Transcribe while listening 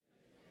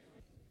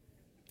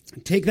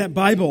take that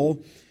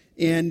Bible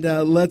and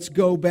let's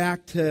go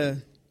back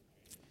to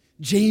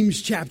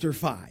James chapter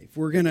 5.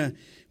 We're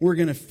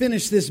gonna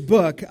finish this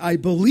book, I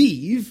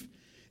believe,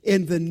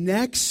 in the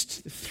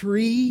next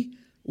 3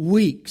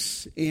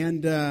 weeks,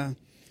 and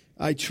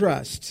I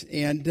trust.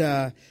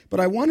 But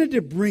I wanted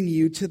to bring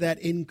you to that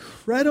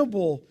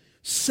incredible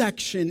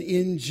section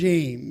in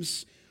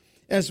James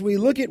as we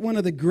look at one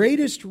of the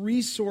greatest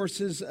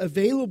resources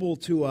available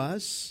to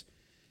us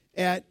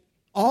at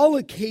all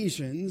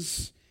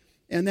occasions,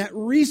 and that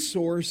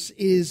resource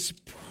is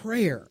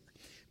prayer.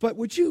 But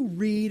would you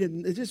read,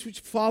 and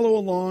just follow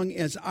along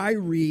as I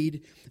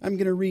read. I'm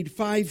going to read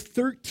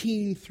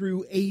 5:13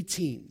 through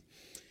 18.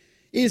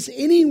 Is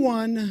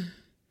anyone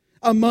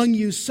among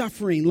you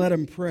suffering? Let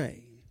him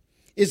pray.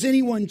 Is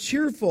anyone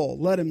cheerful?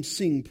 Let him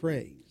sing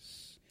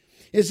praise.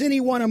 Is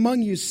anyone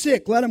among you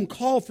sick? Let him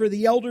call for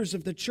the elders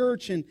of the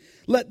church and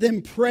let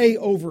them pray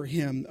over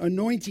him,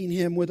 anointing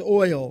him with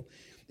oil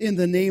in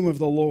the name of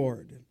the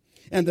Lord.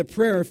 And the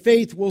prayer of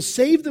faith will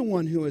save the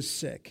one who is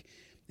sick,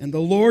 and the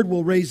Lord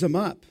will raise him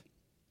up.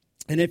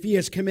 And if he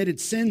has committed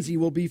sins, he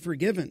will be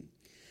forgiven.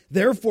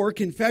 Therefore,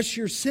 confess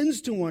your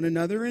sins to one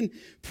another and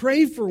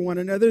pray for one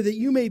another that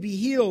you may be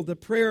healed. The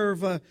prayer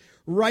of a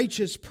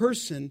righteous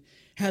person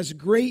has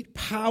great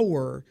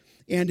power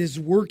and is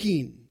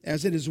working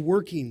as it is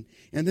working.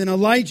 And then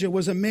Elijah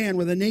was a man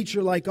with a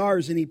nature like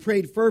ours, and he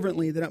prayed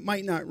fervently that it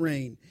might not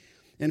rain.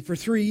 And for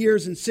 3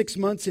 years and 6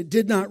 months it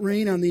did not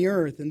rain on the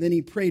earth. And then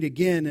he prayed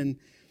again, and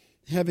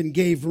heaven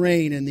gave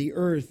rain, and the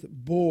earth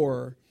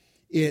bore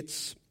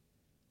its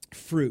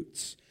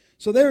fruits.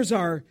 So there's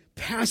our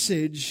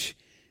passage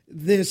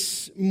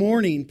this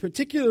morning,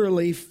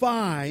 particularly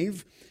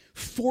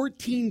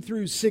 5:14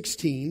 through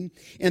 16.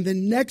 And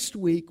then next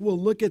week we'll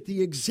look at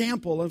the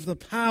example of the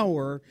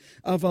power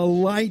of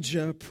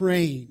Elijah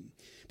praying.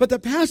 But the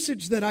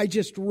passage that I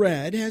just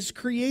read has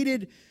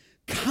created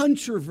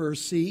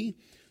controversy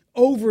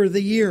over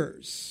the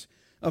years.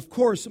 Of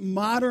course,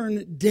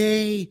 modern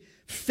day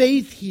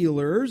faith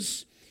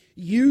healers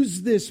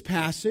use this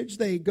passage.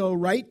 They go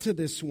right to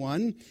this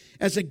one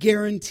as a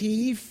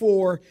guarantee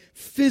for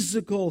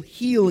physical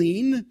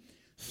healing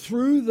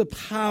through the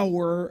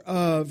power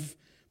of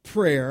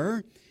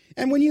prayer.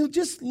 And when you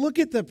just look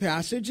at the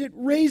passage, it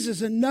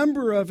raises a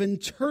number of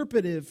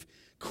interpretive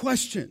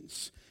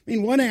questions. I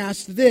mean, one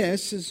asked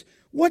this is,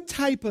 what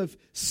type of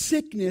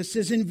sickness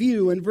is in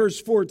view in verse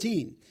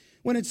 14?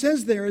 When it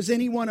says there, is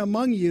anyone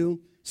among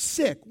you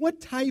sick? What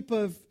type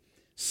of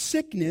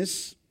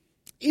sickness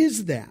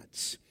is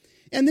that?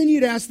 And then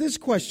you'd ask this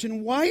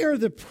question, why are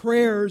the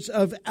prayers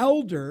of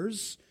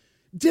elders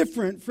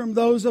different from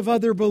those of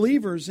other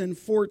believers in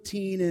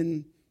 14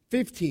 and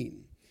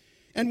 15?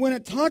 And when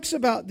it talks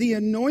about the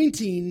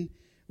anointing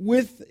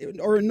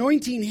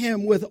anointing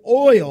him with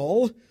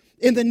oil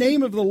in the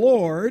name of the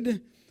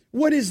Lord,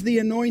 what is the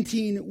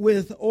anointing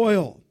with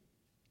oil?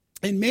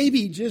 And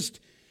maybe just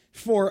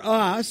for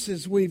us,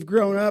 as we've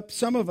grown up,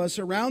 some of us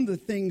around the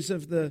things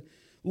of the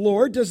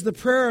Lord, does the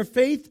prayer of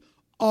faith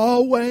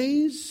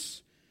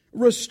always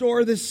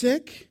restore the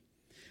sick?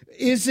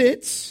 Is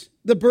it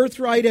the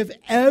birthright of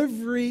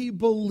every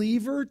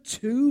believer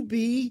to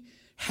be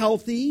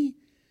healthy?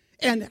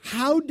 And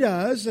how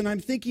does, and I'm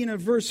thinking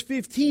of verse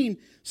 15,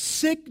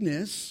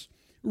 sickness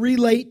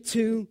relate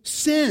to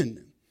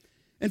sin?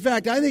 In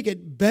fact, I think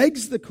it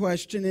begs the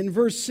question in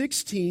verse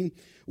 16,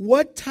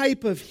 what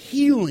type of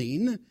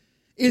healing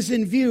is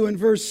in view in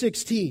verse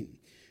 16?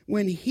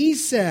 When he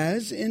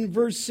says in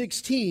verse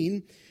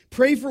 16,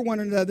 pray for one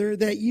another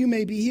that you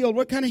may be healed.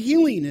 What kind of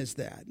healing is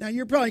that? Now,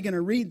 you're probably going to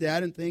read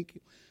that and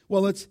think,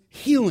 well, it's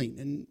healing.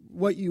 And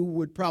what you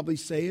would probably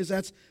say is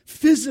that's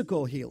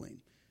physical healing.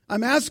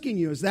 I'm asking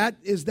you, is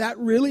that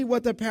really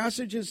what the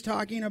passage is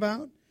talking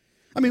about?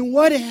 I mean,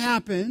 what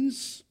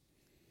happens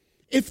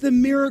if the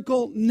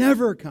miracle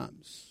never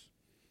comes?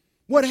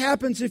 What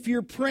happens if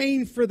you're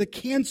praying for the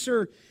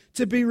cancer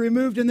to be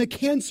removed and the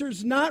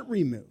cancer's not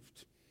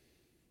removed?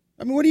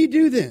 I mean, what do you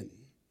do then?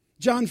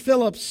 John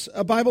Phillips,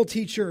 a Bible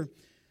teacher,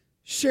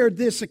 shared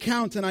this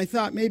account, and I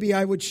thought maybe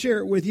I would share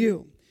it with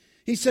you.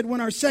 He said, when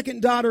our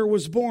second daughter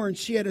was born,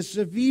 she had a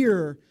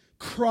severe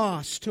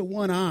cross to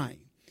one eye.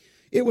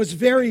 It was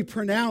very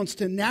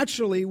pronounced, and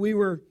naturally we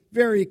were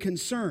very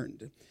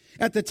concerned.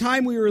 At the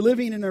time, we were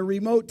living in a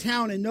remote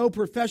town and no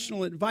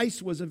professional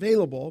advice was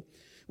available.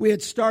 We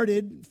had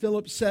started,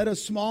 Philip said, a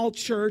small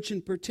church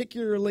and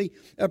particularly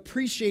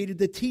appreciated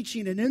the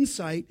teaching and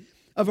insight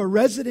of a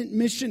resident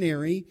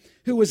missionary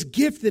who was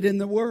gifted in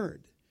the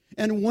Word.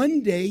 And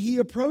one day he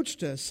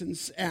approached us and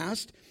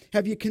asked,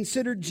 have you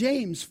considered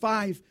James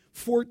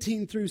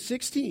 5:14 through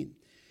 16?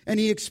 And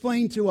he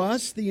explained to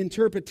us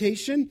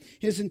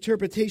his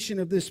interpretation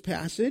of this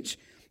passage.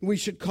 We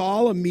should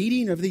call a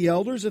meeting of the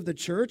elders of the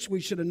church. We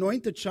should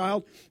anoint the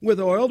child with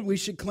oil. We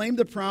should claim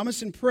the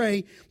promise and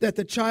pray that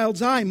the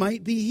child's eye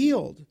might be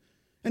healed.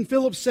 And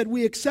Philip said,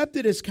 we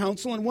accepted his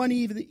counsel, and one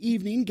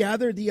evening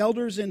gathered the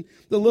elders in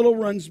the little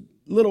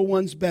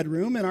one's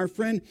bedroom, and our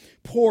friend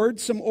poured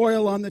some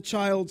oil on the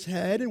child's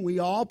head, and we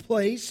all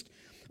placed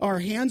our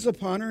hands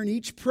upon her and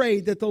each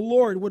prayed that the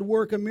Lord would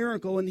work a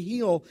miracle and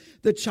heal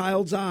the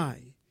child's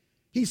eye.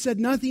 He said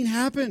nothing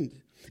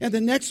happened. And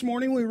the next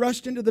morning we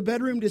rushed into the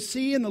bedroom to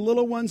see, and the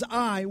little one's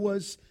eye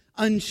was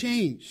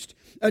unchanged.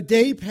 A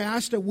day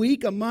passed, a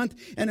week, a month,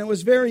 and it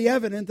was very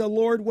evident the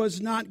Lord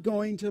was not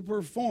going to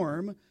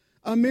perform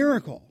a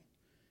miracle.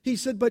 He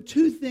said, but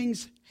two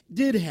things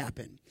did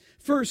happen.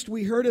 First,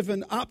 we heard of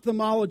an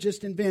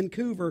ophthalmologist in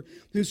Vancouver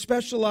who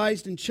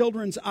specialized in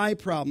children's eye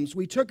problems.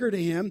 We took her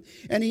to him,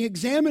 and he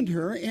examined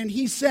her, and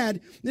he said,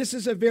 this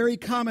is a very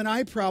common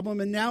eye problem,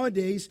 and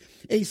nowadays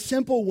a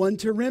simple one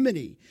to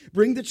remedy.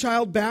 Bring the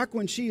child back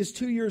when she is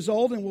 2 years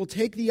old, and we'll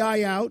take the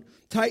eye out,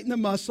 tighten the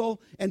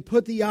muscle, and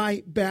put the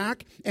eye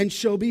back, and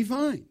she'll be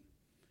fine.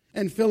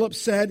 And Philip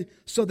said,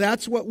 so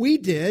that's what we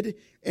did,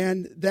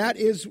 and that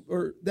is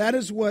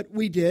what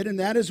we did, and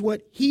that is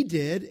what he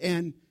did,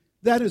 and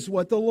that is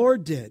what the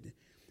Lord did.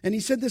 And he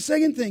said, the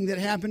second thing that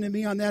happened to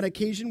me on that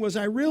occasion was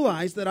I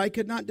realized that I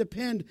could not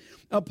depend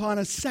upon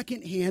a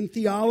second-hand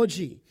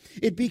theology.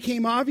 It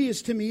became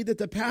obvious to me that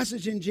the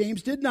passage in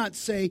James did not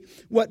say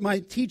what my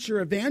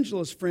teacher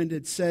evangelist friend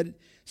had said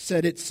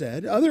it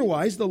said.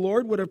 Otherwise, the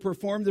Lord would have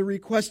performed the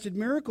requested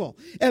miracle.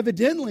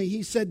 Evidently,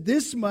 he said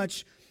this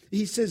much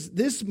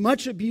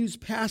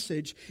abused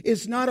passage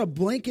is not a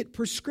blanket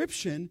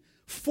prescription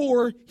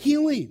for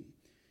healing.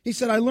 He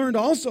said, I learned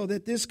also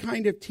that this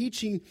kind of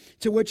teaching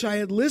to which I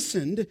had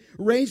listened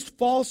raised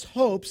false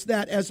hopes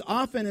that as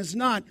often as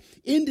not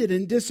ended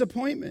in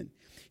disappointment.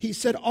 He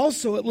said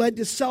also it led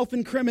to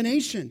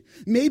self-incrimination.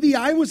 Maybe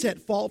I was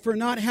at fault for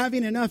not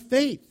having enough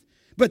faith.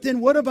 But then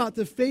what about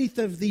the faith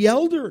of the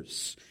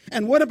elders?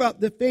 And what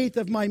about the faith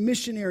of my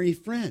missionary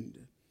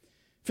friend?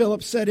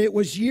 Philip said it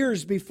was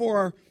years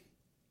before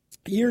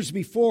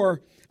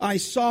I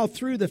saw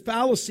through the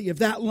fallacy of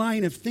that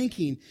line of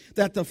thinking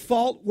that the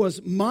fault was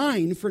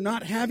mine for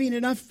not having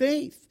enough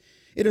faith.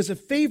 It is a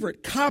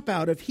favorite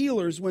cop-out of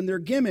healers when their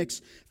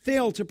gimmicks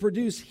fail to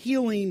produce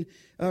healing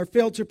or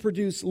fail to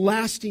produce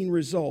lasting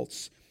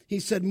results.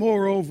 He said,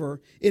 moreover,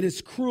 it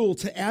is cruel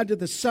to add to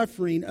the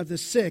suffering of the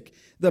sick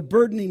the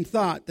burdening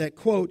thought that,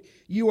 quote,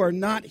 you are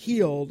not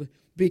healed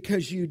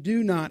because you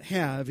do not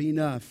have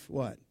enough,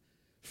 what?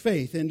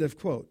 Faith, end of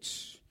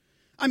quotes.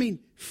 I mean,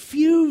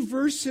 few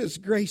verses,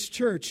 Grace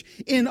Church,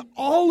 in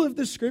all of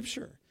the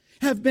Scripture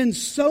have been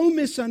so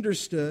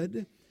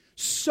misunderstood,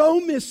 so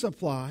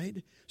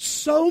misapplied,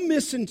 so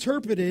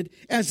misinterpreted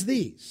as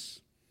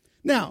these.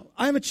 Now,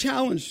 I have a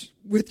challenge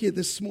with you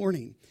this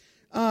morning.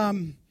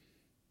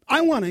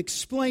 I want to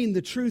explain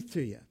the truth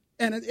to you.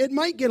 And it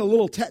might get a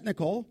little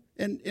technical,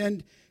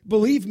 and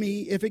believe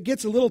me, if it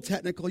gets a little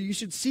technical, you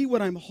should see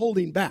what I'm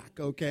holding back,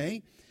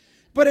 okay?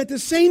 But at the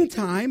same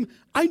time,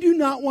 I do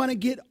not want to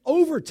get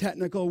over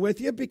technical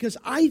with you because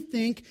I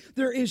think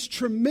there is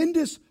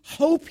tremendous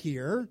hope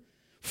here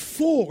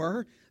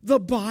for the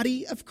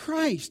body of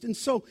Christ. And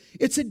so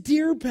it's a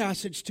dear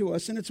passage to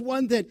us, and it's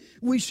one that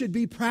we should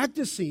be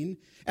practicing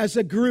as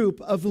a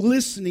group of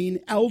listening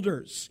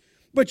elders.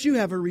 But you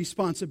have a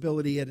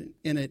responsibility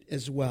in it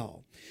as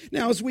well.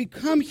 Now, as we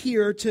come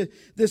here to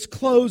this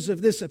close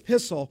of this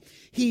epistle,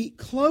 he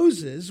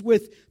closes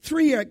with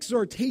three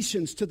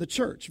exhortations to the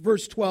church.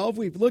 Verse 12,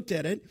 we've looked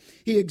at it.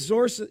 He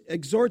exhorts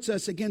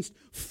us against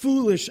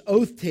foolish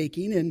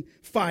oath-taking in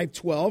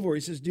 5:12, where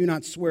he says, do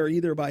not swear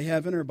either by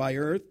heaven or by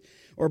earth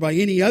or by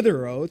any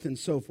other oath, and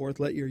so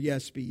forth. Let your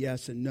yes be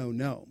yes and no,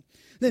 no.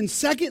 Then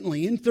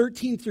secondly, in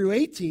 13 through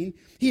 18,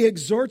 he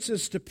exhorts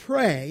us to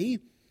pray.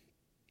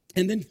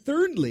 And then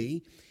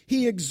thirdly,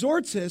 he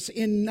exhorts us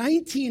in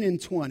 19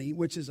 and 20,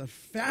 which is a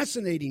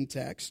fascinating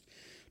text,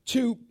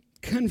 to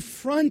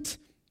confront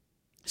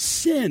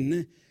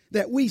sin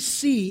that we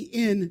see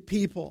in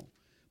people.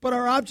 But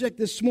our object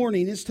this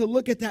morning is to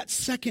look at that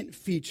second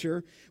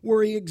feature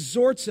where he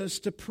exhorts us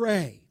to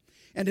pray.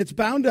 And it's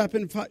bound up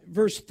in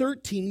verse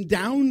 13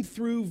 down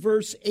through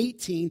verse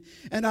 18,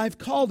 and I've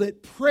called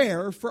it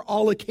Prayer for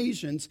All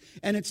Occasions,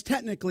 and it's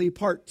technically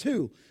part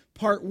 2.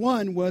 Part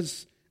 1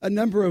 was a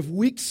number of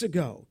weeks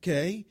ago,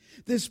 okay?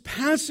 This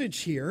passage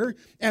here,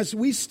 as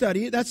we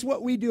study it, that's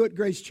what we do at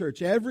Grace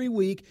Church. Every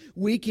week,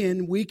 week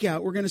in, week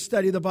out, we're going to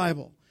study the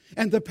Bible.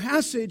 And the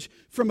passage,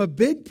 from a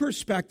big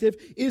perspective,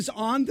 is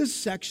on the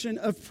section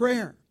of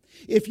prayer.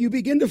 If you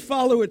begin to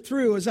follow it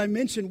through, as I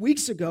mentioned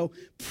weeks ago,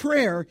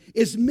 prayer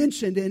is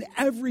mentioned in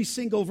every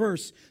single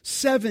verse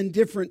 7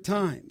 different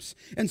times.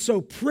 And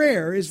so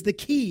prayer is the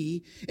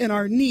key in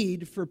our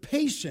need for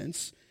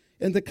patience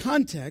in the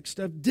context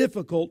of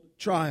difficult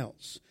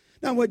trials.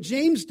 Now, what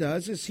James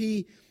does is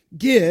he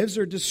gives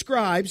or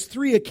describes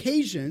 3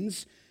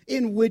 occasions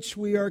in which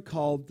we are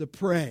called to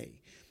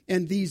pray.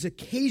 And these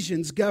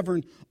occasions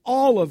govern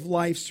all of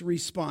life's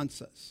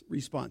responses.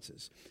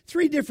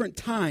 3 different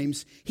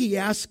times he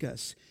asks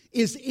us,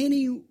 is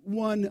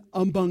anyone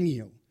among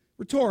you?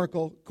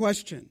 Rhetorical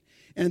question.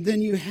 And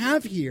then you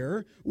have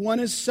here, one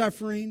is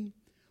suffering,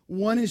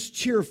 one is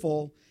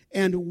cheerful,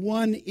 and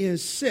one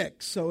is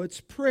sick. So it's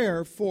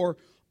prayer for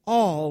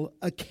all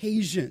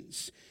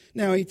occasions.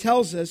 Now, he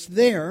tells us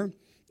there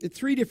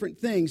 3 different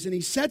things, and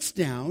he sets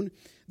down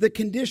the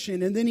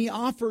condition, and then he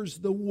offers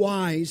the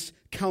wise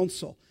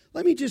counsel.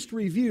 Let me just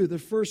review the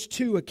first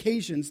two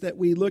occasions that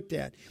we looked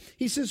at.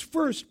 He says,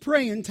 first,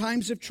 pray in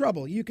times of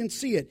trouble. You can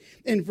see it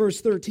in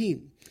verse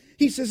 13.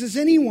 He says, is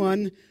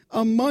anyone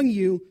among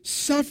you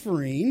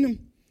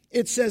suffering?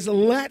 It says,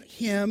 let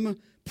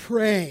him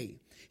pray.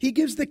 He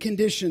gives the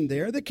condition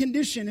there. The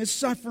condition is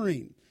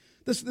suffering.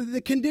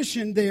 The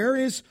condition there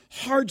is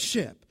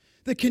hardship.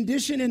 The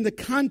condition in the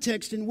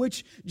context in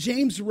which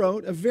James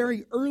wrote a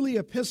very early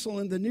epistle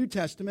in the New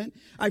Testament.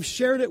 I've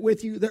shared it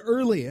with you, the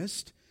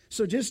earliest.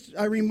 So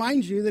I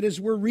remind you that as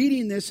we're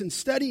reading this and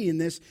studying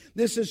this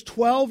is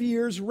 12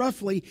 years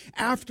roughly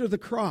after the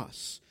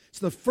cross. It's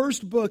the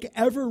first book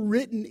ever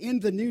written in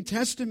the New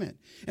Testament.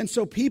 And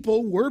so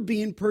people were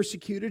being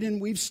persecuted,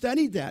 and we've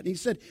studied that. And he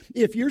said,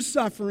 if you're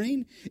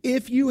suffering,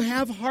 if you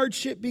have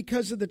hardship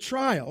because of the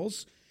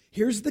trials,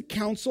 here's the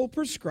counsel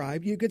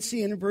prescribed. You could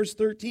see in verse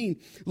 13,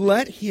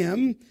 let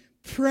him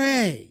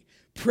pray.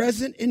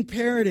 Present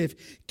imperative.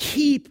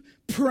 Keep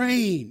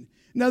praying.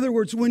 In other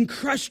words, when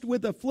crushed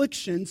with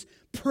afflictions,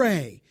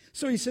 pray.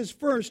 So he says,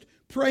 first,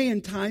 pray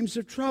in times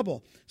of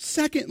trouble.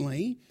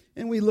 Secondly,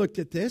 and we looked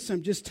at this,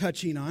 I'm just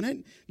touching on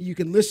it. You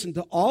can listen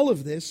to all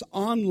of this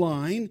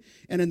online,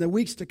 and in the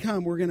weeks to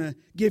come, we're going to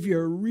give you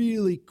a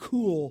really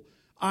cool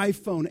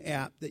iPhone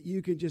app that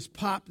you can just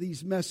pop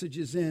these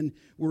messages in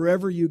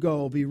wherever you go.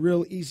 It'll be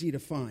real easy to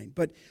find.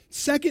 But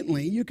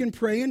secondly, you can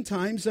pray in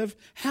times of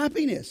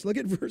happiness. Look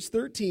at verse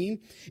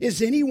 13.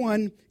 Is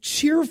anyone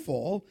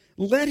cheerful?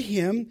 Let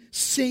him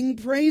sing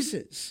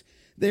praises.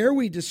 There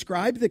we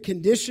describe the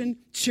condition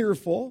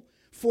cheerful.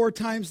 4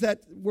 times that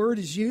word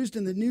is used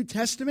in the New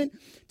Testament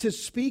to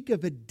speak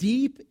of a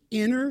deep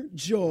inner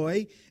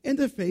joy in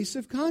the face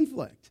of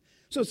conflict.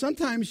 So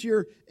sometimes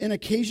you're an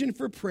occasion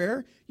for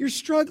prayer, you're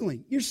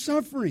struggling, you're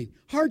suffering,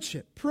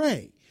 hardship,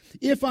 pray.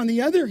 If, on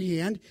the other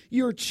hand,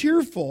 you're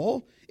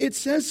cheerful, it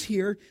says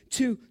here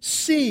to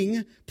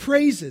sing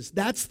praises.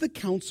 That's the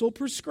counsel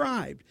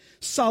prescribed.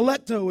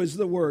 Saleto is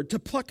the word, to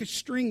pluck a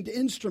stringed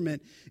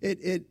instrument,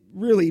 it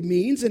really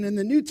means. And in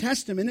the New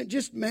Testament, it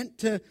just meant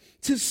to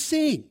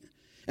sing.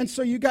 And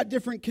so you got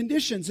different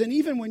conditions. And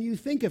even when you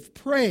think of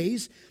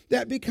praise,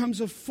 that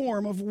becomes a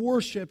form of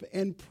worship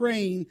and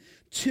praying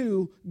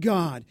to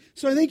God.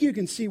 So I think you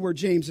can see where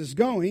James is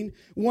going.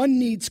 One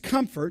needs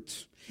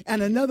comfort,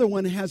 and another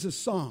one has a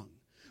song.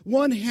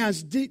 One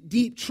has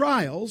deep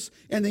trials,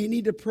 and they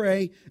need to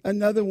pray.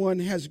 Another one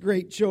has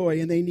great joy,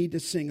 and they need to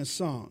sing a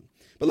song.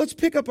 But let's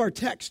pick up our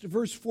text,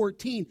 verse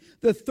 14.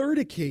 The third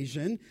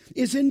occasion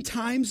is in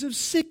times of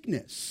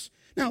sickness.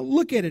 Now,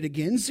 look at it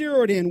again.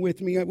 Zero it in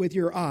with me with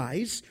your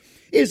eyes.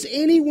 Is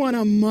anyone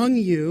among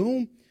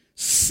you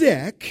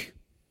sick?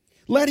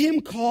 Let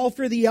him call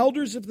for the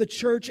elders of the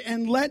church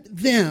and let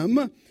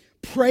them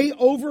pray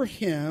over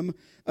him,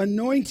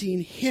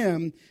 anointing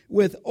him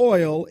with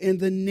oil in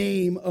the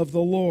name of the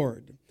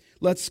Lord.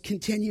 Let's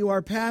continue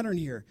our pattern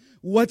here.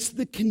 What's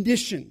the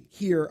condition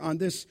here on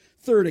this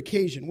third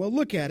occasion? Well,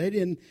 look at it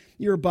in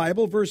your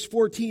Bible. Verse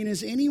 14,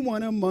 is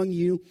anyone among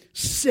you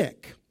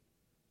sick?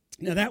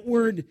 Now, that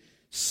word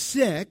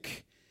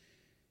sick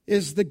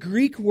is the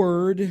Greek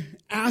word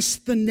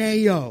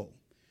astheneo.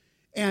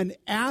 And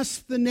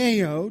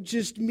astheneo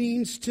just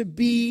means to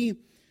be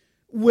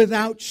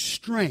without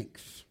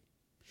strength.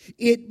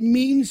 It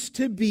means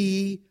to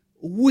be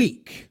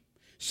weak.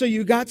 So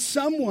you got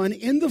someone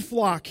in the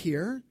flock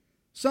here,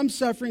 some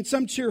suffering,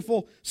 some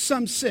cheerful,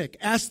 some sick.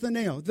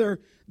 Astheneo.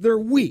 They're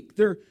weak.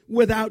 They're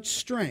without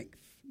strength.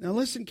 Now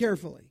listen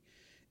carefully,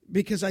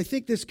 because I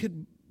think this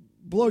could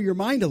blow your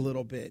mind a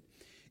little bit.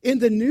 In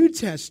the New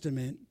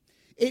Testament,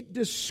 it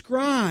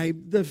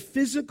described the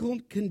physical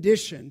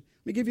condition.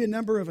 Let me give you a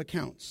number of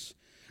accounts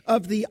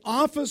of the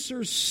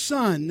officer's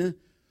son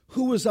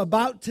who was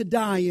about to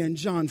die in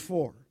John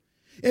 4.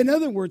 In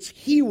other words,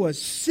 he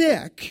was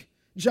sick,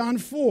 John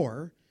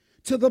 4,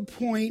 to the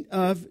point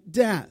of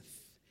death.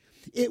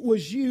 It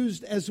was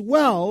used as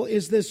well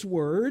as this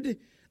word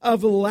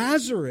of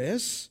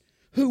Lazarus,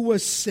 who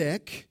was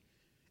sick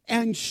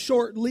and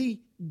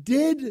shortly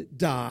did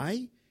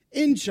die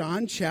in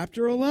John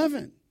chapter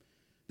 11.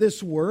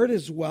 This word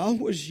as well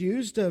was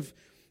used of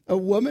a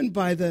woman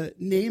by the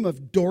name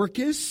of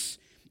Dorcas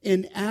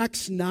in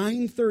Acts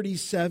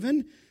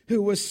 9:37,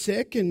 who was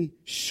sick and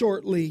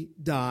shortly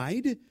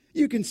died.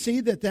 You can see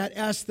that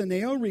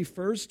astheneo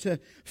refers to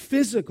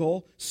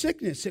physical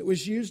sickness. It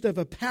was used of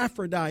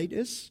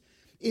Epaphroditus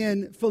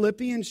in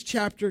Philippians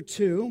chapter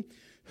 2,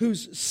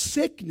 whose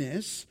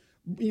sickness,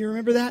 you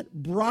remember that,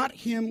 brought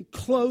him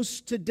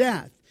close to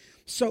death.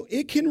 So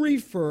it can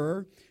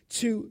refer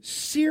to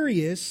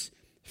serious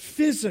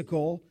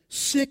physical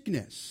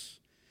sickness.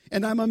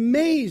 And I'm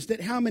amazed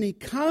at how many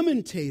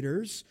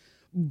commentators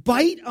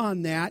bite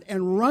on that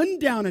and run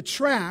down a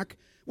track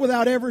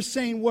without ever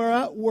saying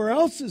where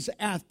else is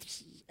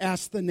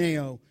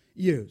astheneo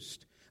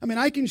used. I mean,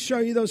 I can show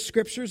you those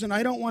scriptures, and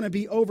I don't want to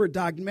be over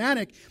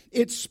dogmatic.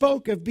 It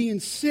spoke of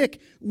being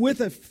sick with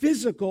a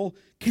physical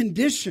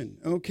condition,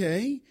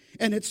 okay?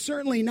 And it's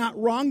certainly not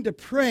wrong to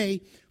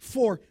pray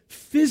for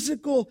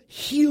physical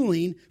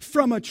healing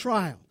from a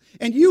trial.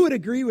 And you would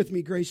agree with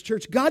me, Grace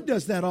Church, God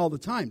does that all the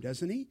time,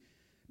 doesn't he?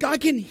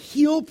 God can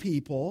heal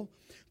people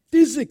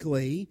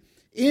physically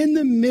in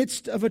the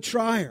midst of a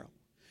trial.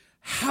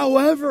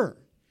 However,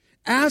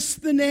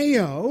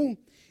 astheneo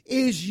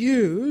is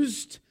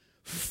used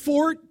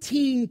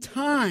 14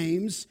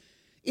 times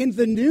in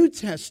the New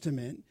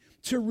Testament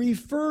to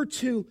refer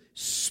to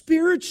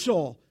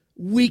spiritual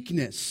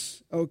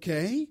weakness,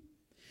 okay?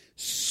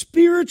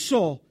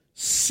 Spiritual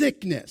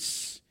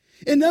sickness.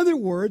 In other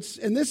words,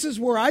 and this is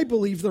where I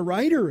believe the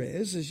writer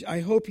is, as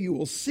I hope you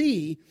will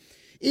see,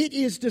 it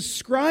is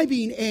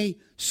describing a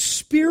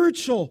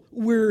spiritual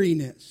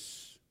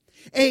weariness,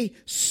 a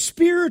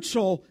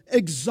spiritual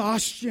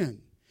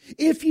exhaustion,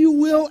 if you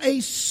will, a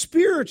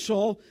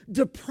spiritual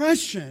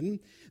depression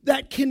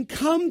that can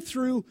come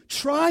through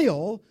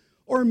trial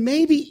or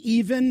maybe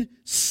even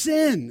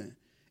sin.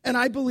 And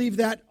I believe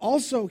that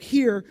also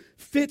here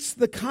fits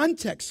the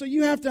context. So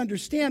you have to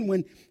understand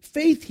when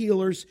faith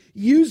healers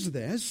use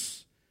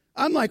this,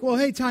 I'm like, well,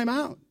 hey, time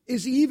out.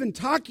 Is he even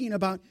talking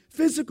about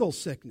physical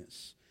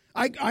sickness?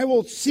 I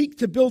will seek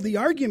to build the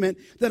argument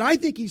that I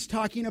think he's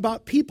talking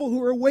about people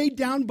who are weighed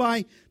down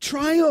by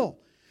trial.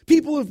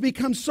 People who have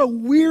become so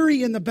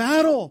weary in the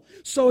battle,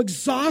 so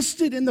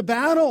exhausted in the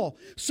battle,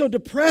 so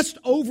depressed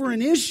over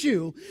an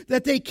issue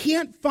that they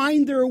can't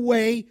find their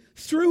way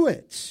through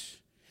it.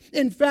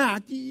 In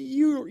fact,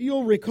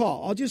 you'll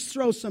recall, I'll just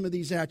throw some of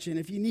these at you, and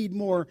if you need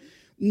more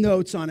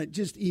notes on it,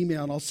 just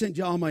email and I'll send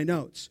you all my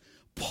notes.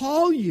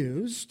 Paul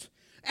used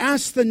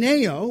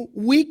astheneo,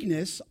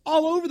 weakness,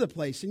 all over the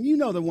place. And you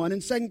know the one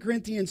in 2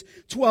 Corinthians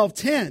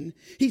 12:10.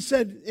 He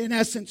said, in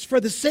essence, for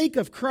the sake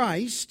of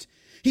Christ,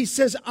 he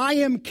says, I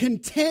am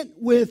content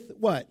with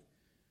what?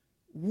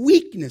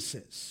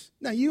 Weaknesses.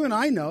 Now, you and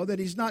I know that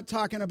he's not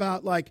talking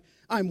about like,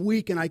 I'm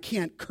weak and I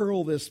can't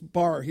curl this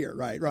bar here,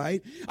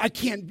 right? I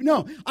can't,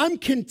 no, I'm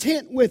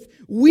content with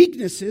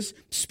weaknesses,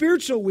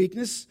 spiritual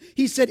weakness.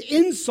 He said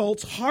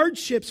insults,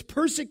 hardships,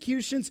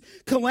 persecutions,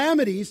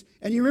 calamities.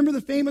 And you remember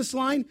the famous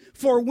line?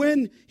 For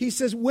when, he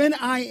says, when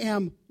I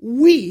am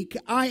weak,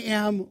 I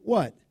am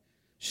what?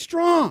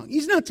 Strong.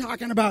 He's not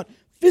talking about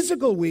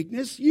physical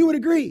weakness. You would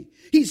agree.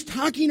 He's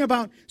talking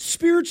about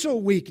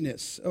spiritual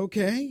weakness,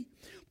 okay?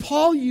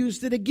 Paul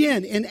used it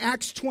again in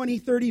Acts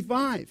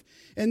 20:35.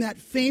 In that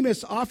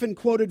famous, often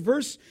quoted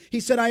verse, he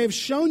said, I have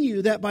shown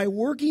you that by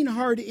working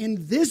hard in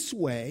this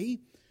way,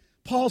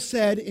 Paul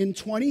said in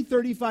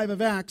 20:35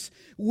 of Acts,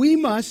 we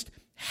must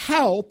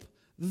help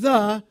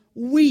the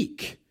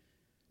weak.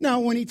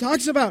 Now, when he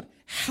talks about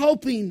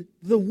helping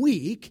the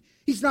weak,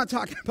 he's not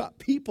talking about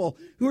people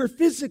who are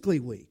physically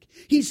weak.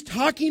 He's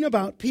talking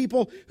about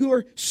people who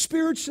are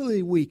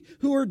spiritually weak,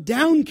 who are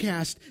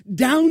downcast,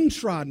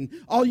 downtrodden.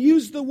 I'll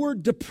use the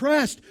word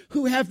depressed,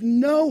 who have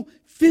no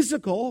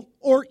physical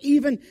or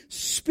even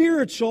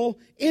spiritual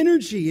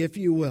energy, if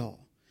you will.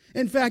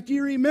 In fact,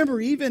 you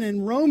remember even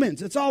in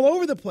Romans, it's all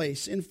over the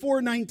place in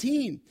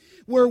 4:19,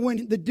 where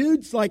when the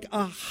dude's like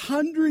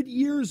 100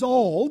 years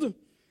old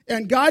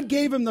and God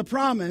gave him the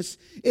promise,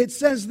 it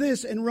says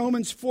this in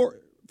Romans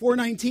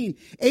 4:19,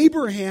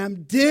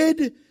 Abraham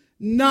did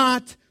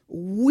not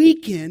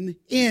weaken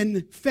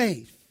in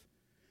faith.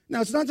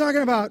 Now, it's not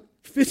talking about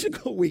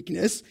physical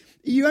weakness.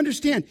 You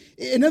understand.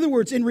 In other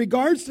words, in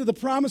regards to the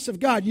promise of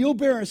God, you'll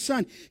bear a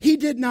son. He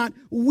did not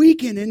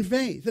weaken in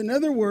faith. In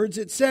other words,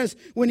 it says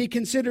when he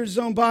considered his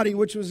own body,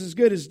 which was as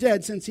good as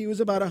dead, since he was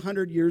about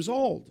 100 years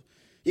old.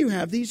 You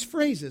have these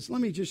phrases.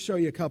 Let me just show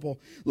you a couple.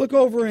 Look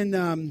over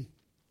in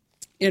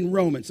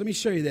Romans. Let me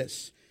show you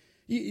this.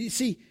 You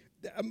see,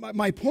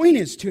 my point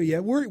is to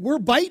you, we're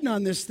biting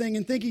on this thing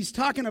and think he's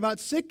talking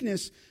about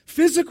sickness,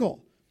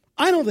 physical.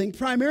 I don't think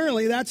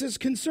primarily that's his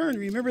concern.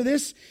 Remember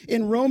this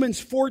in Romans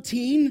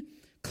 14?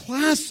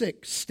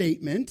 Classic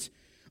statement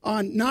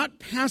on not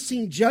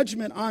passing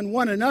judgment on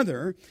one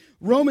another.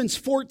 Romans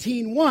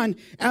 14:1,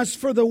 as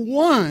for the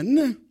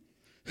one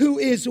who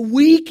is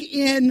weak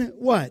in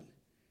what?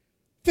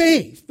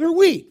 Faith. They're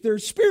weak. They're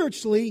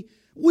spiritually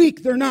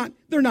weak. They're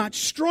not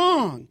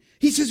strong.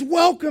 He says,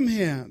 welcome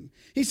him.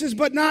 He says,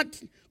 but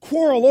not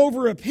quarrel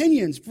over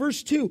opinions.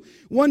 Verse 2,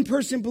 one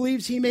person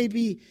believes he may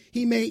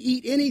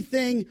eat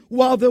anything,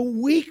 while the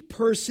weak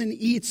person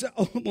eats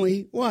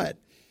only what?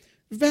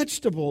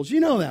 Vegetables. You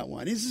know that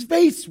one. His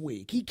faith's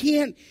weak. He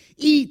can't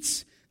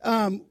eat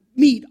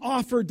meat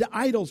offered to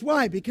idols.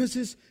 Why? Because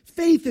his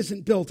faith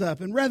isn't built up.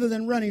 And rather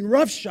than running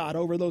roughshod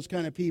over those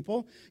kind of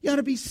people, you ought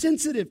to be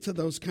sensitive to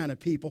those kind of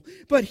people.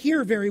 But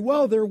here, very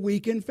well, they're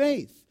weak in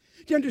faith.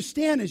 Do you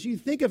understand, as you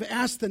think of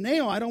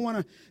astheneo, I don't want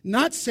to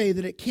not say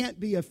that it can't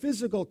be a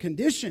physical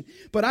condition,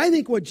 but I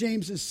think what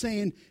James is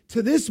saying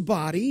to this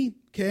body,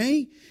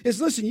 okay,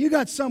 is listen, you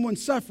got someone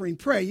suffering,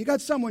 pray. You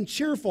got someone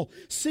cheerful,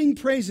 sing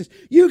praises.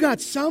 You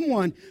got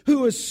someone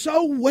who is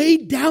so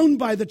weighed down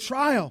by the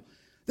trial.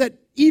 that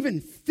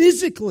even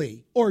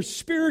physically or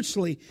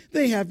spiritually,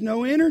 they have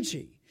no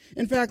energy.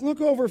 In fact, look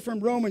over from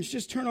Romans,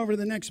 just turn over to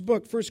the next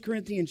book, 1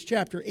 Corinthians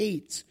chapter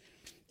 8.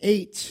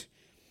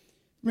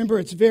 Remember,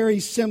 it's very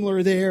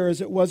similar there as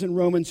it was in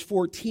Romans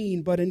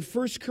 14, but in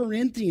 1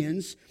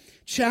 Corinthians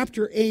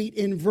chapter 8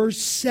 in verse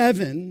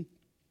 7,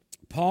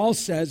 Paul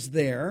says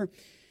there,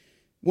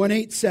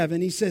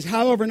 1:8-7, he says,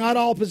 however, not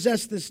all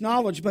possess this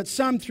knowledge, but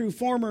some through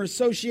former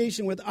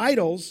association with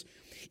idols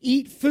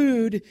eat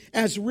food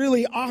as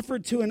really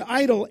offered to an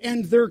idol,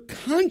 and their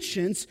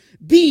conscience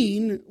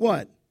being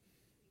what?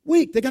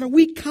 Weak. They got a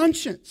weak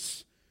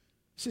conscience.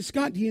 I said,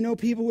 Scott, do you know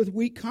people with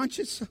weak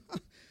conscience?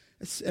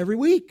 Every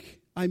week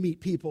I meet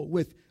people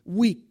with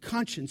weak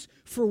conscience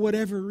for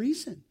whatever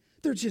reason.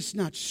 They're just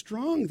not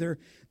strong. They're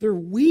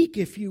weak,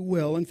 if you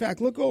will. In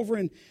fact, look over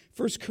in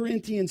 1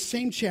 Corinthians,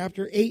 same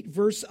chapter, 8,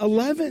 verse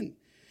 11.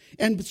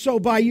 And so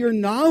by your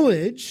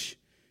knowledge,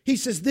 he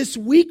says, this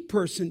weak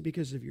person,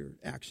 because of your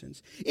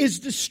actions, is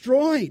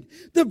destroyed.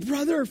 The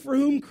brother for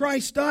whom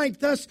Christ died,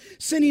 thus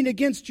sinning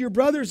against your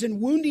brothers and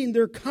wounding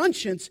their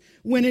conscience,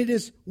 when it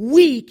is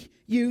weak,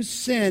 you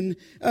sin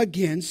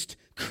against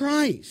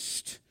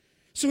Christ.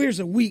 So here's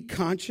a weak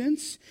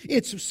conscience.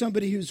 It's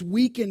somebody who's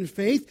weak in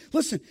faith.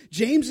 Listen,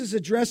 James is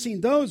addressing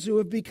those who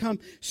have become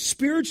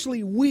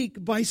spiritually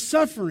weak by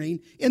suffering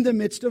in the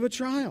midst of a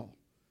trial.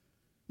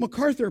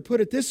 MacArthur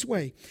put it this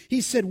way. He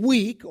said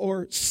weak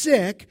or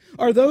sick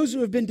are those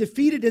who have been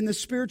defeated in the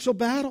spiritual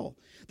battle.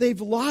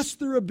 They've lost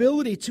their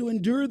ability to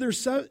endure their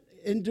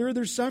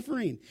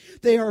suffering.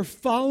 They are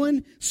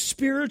fallen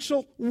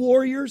spiritual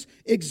warriors,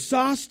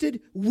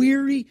 exhausted,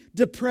 weary,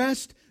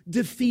 depressed,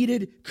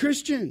 defeated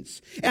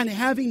Christians. And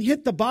having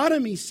hit the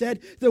bottom, he said,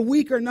 the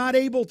weak are not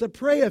able to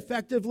pray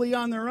effectively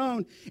on their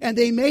own, and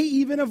they may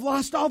even have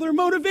lost all their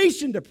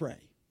motivation to pray.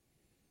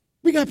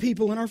 We got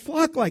people in our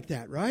flock like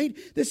that, right?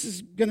 This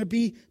is going to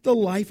be the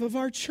life of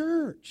our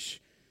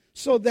church.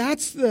 So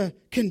that's the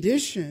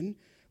condition.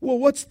 Well,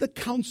 what's the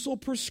counsel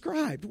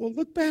prescribed? Well,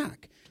 look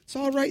back. It's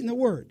all right in the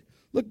Word.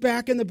 Look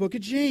back in the book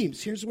of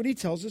James. Here's what he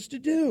tells us to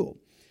do.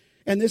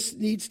 And this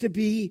needs to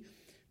be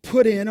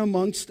put in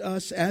amongst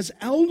us as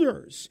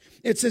elders.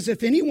 It says,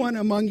 if anyone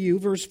among you,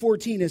 verse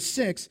 14 is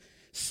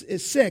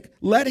sick,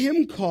 let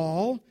him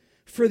call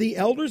for the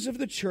elders of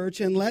the church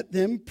and let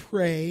them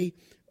pray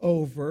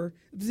over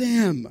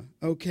them.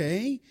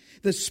 Okay?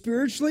 The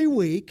spiritually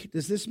weak,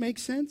 does this make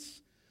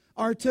sense?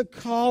 Are to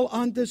call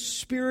on the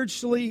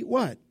spiritually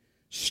what?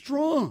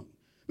 Strong.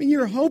 I mean,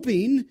 you're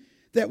hoping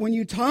that when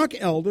you talk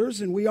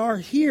elders, and we are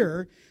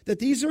here, that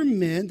these are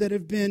men that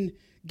have been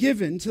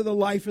given to the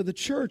life of the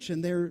church,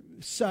 and they're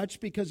such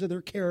because of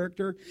their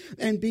character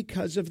and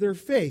because of their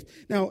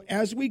faith. Now,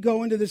 as we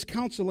go into this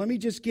counsel, let me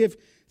just give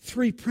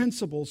 3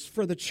 principles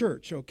for the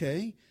church,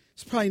 okay?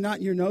 It's probably not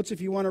in your notes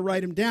if you want to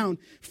write them down.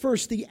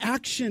 First, the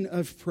action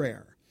of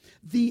prayer.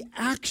 The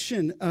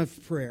action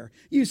of prayer.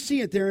 You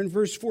see it there in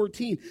verse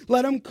 14.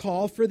 Let them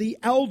call for the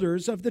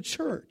elders of the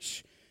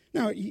church.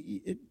 Now,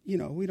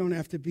 we don't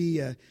have to be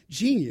a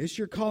genius.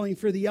 You're calling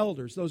for the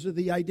elders. Those are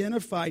the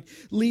identified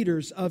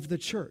leaders of the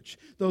church.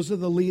 Those are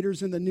the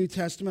leaders in the New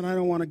Testament. I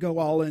don't want to go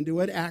all into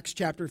it. Acts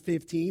chapter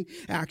 15,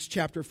 Acts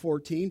chapter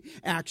 14,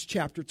 Acts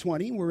chapter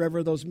 20,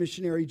 wherever those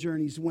missionary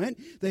journeys went,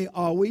 they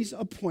always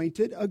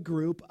appointed a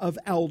group of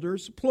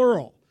elders,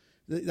 plural.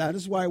 That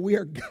is why we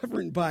are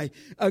governed by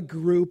a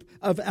group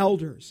of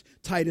elders.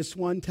 Titus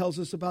 1 tells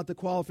us about the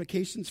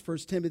qualifications. 1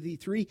 Timothy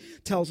 3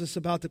 tells us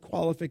about the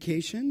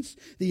qualifications.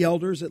 The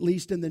elders, at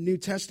least in the New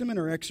Testament,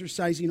 are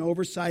exercising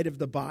oversight of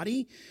the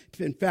body.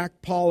 In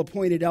fact, Paul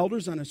appointed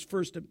elders on his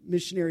first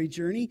missionary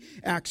journey.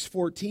 Acts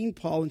 14,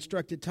 Paul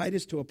instructed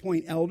Titus to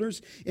appoint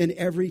elders in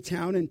every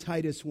town in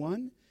Titus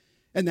 1.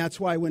 And that's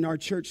why when our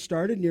church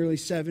started nearly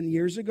 7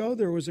 years ago,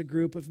 there was a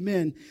group of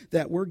men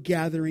that were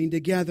gathering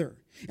together.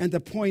 And the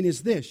point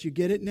is this, you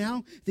get it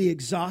now? The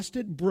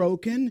exhausted,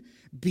 broken,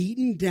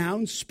 beaten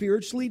down,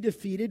 spiritually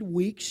defeated,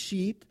 weak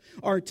sheep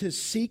are to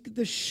seek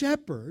the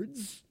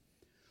shepherds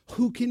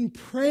who can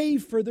pray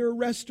for their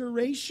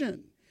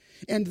restoration.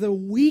 And the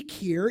weak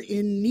here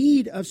in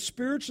need of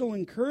spiritual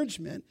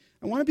encouragement,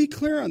 I want to be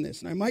clear on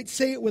this, and I might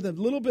say it with a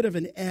little bit of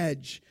an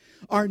edge,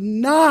 are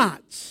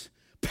not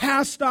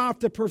passed off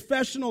to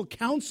professional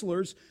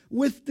counselors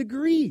with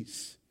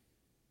degrees.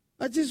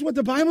 That's just what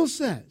the Bible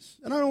says.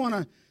 And I don't want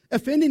to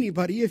offend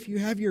anybody if you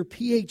have your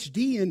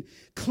PhD in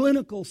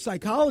clinical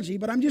psychology,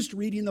 but I'm just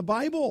reading the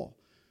Bible.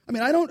 I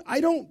mean, I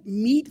don't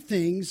meet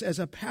things as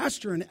a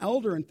pastor and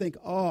elder and think,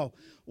 oh,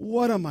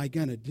 what am I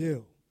going to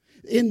do?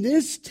 In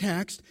this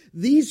text,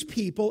 these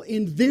people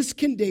in this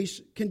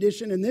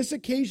condition, in this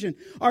occasion,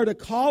 are to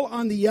call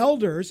on the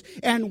elders.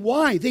 And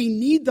why? They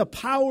need the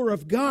power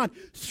of God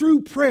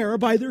through prayer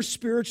by their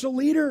spiritual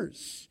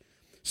leaders.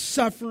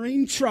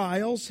 Suffering,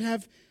 trials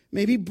have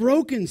maybe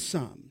broken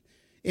some.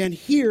 And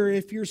here,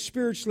 if you're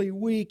spiritually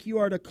weak, you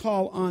are to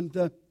call on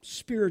the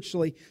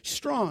spiritually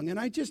strong. And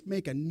I just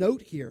make a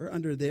note here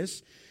under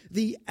this.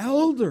 The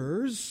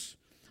elders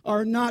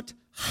are not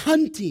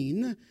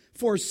hunting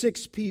for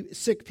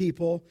sick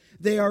people.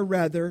 They are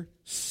rather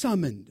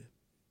summoned.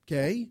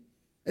 Okay?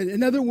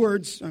 In other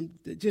words,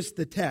 just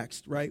the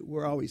text, right?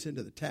 We're always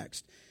into the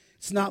text.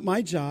 It's not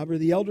my job or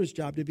the elder's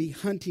job to be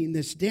hunting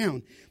this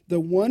down. The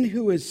one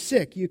who is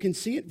sick, you can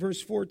see it,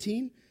 verse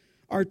 14,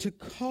 are to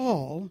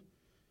call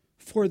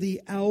for the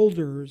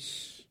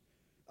elders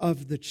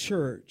of the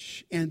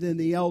church. And then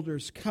the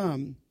elders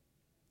come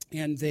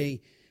and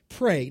they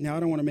pray. Now, I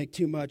don't want to make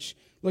too much.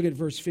 Look at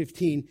verse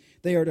 15.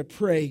 They are to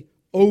pray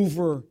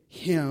over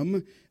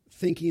him,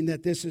 thinking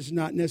that this is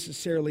not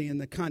necessarily in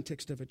the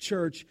context of a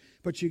church,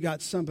 but you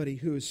got somebody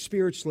who is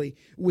spiritually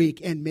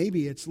weak, and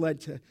maybe it's led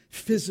to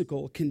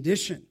physical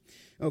condition.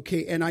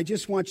 Okay, and I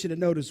just want you to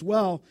note as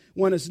well,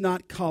 one is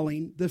not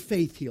calling the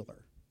faith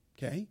healer.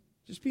 Okay,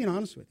 just being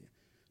honest with you.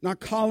 Not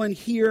calling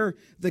here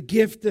the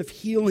gift of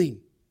healing.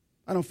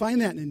 I don't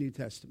find that in the New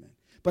Testament.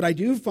 But I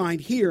do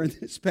find here in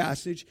this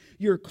passage,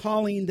 you're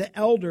calling the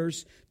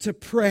elders to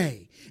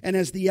pray. And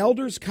as the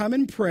elders come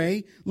and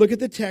pray, look at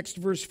the text,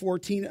 verse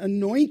 14,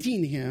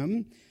 anointing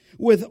him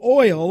with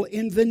oil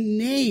in the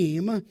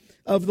name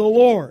of the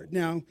Lord.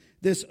 Now,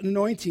 this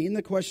anointing,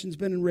 the question's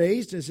been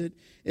raised, is it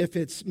if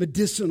it's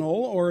medicinal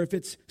or if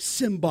it's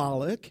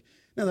symbolic?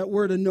 Now, that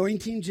word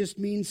anointing just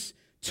means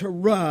to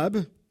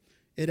rub.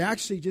 It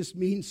actually just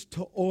means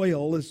to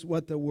oil is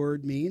what the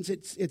word means.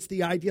 It's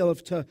the idea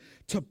of to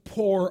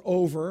pour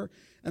over.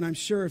 And I'm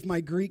sure if my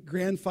Greek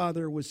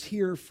grandfather was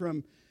here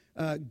from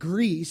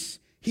Greece,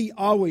 he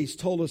always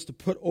told us to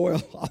put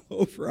oil all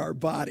over our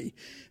body.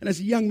 And as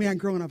a young man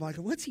growing up, I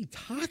go, what's he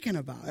talking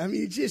about? I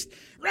mean, just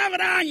rub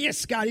it on you,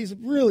 Scott. He's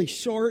really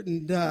short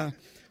and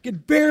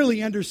could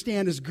barely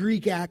understand his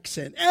Greek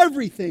accent.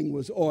 Everything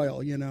was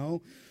oil, you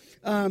know.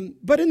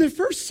 But in the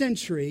first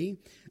century,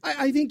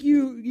 I think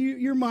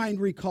your mind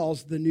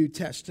recalls the New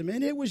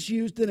Testament. It was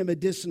used in a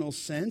medicinal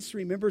sense.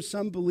 Remember,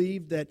 some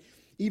believed that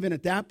even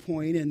at that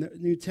point in the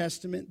New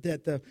Testament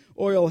that the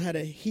oil had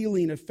a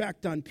healing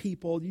effect on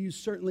people. You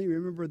certainly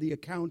remember the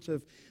account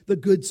of the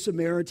Good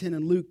Samaritan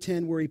in Luke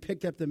 10 where he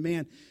picked up the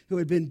man who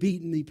had been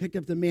beaten. He picked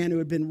up the man who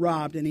had been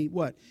robbed, and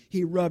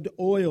he rubbed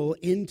oil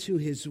into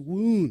his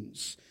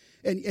wounds.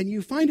 And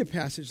you find a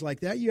passage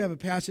like that. You have a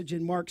passage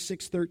in Mark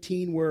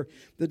 6:13 where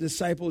the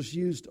disciples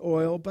used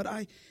oil. But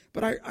I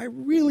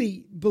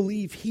really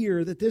believe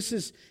here that this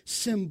is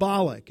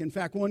symbolic. In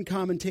fact, one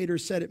commentator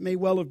said it may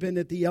well have been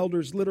that the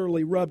elders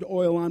literally rubbed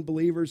oil on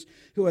believers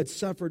who had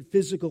suffered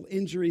physical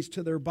injuries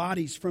to their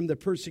bodies from the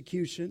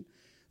persecution.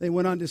 They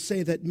went on to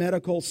say that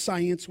medical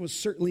science was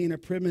certainly in a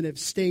primitive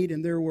state,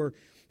 and there were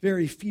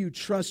very few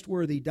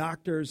trustworthy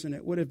doctors, and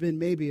it would have been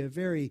maybe a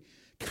very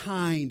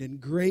kind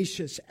and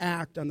gracious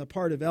act on the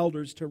part of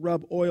elders to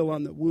rub oil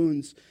on the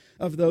wounds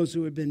of those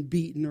who had been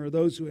beaten or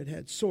those who had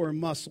had sore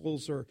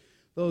muscles or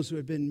those who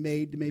had been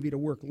made maybe to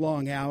work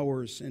long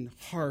hours and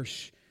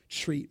harsh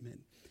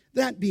treatment.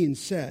 That being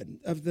said,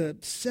 of the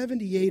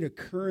 78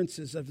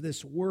 occurrences of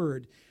this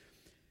word,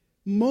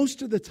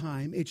 most of the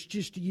time it's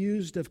just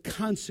used of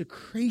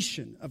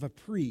consecration of a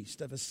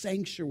priest, of a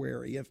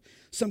sanctuary, of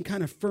some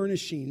kind of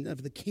furnishing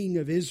of the king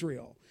of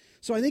Israel.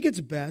 So I think it's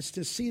best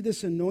to see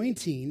this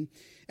anointing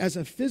as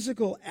a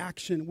physical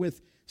action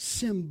with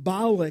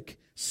symbolic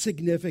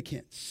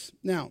significance.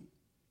 Now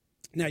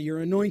you're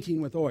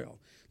anointing with oil.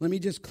 Let me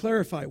just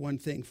clarify one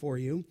thing for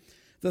you.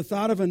 The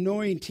thought of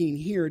anointing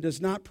here does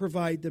not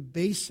provide the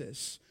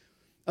basis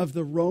of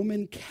the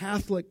Roman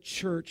Catholic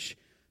Church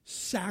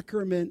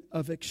sacrament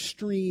of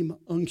extreme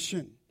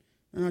unction.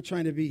 I'm not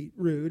trying to be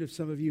rude. If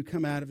some of you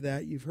come out of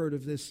that, you've heard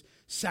of this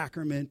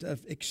sacrament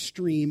of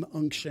extreme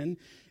unction.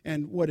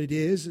 And what it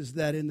is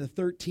that in the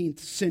 13th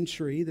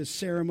century, the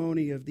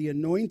ceremony of the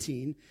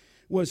anointing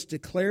was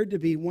declared to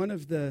be one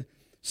of the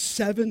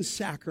 7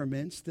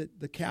 sacraments that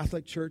the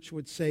Catholic Church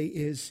would say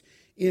is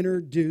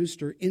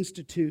introduced or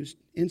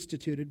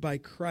instituted by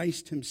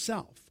Christ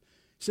himself.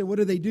 So what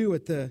do they do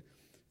at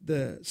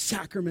the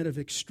sacrament of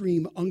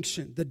extreme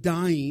unction? The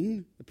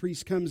dying, the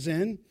priest comes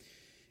in,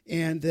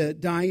 and the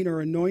dying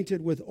are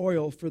anointed with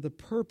oil for the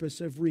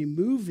purpose of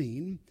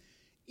removing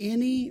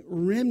any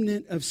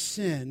remnant of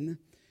sin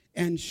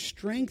and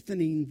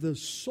strengthening the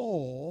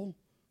soul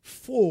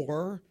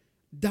for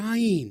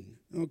dying,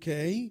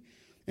 okay?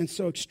 And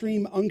so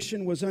extreme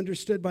unction was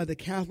understood by the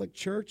Catholic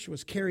Church,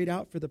 was carried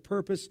out for the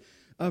purpose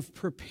of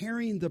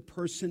preparing the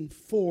person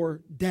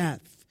for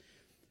death.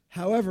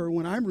 However,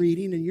 when I'm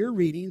reading and you're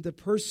reading, the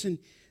person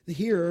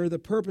here, the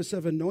purpose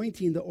of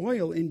anointing the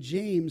oil in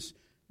James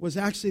was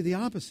actually the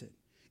opposite.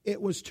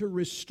 It was to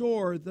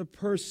restore the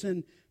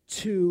person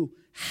to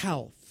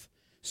health.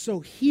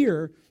 So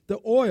here, the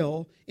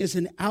oil is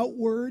an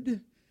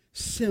outward,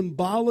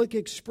 symbolic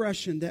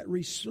expression that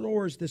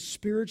restores the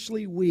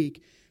spiritually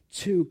weak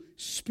to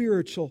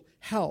spiritual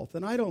health.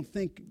 And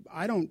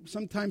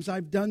sometimes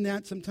I've done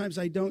that, sometimes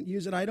I don't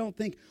use it. I don't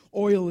think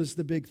oil is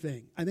the big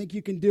thing. I think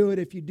you can do it.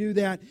 If you do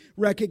that,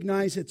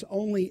 recognize it's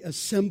only a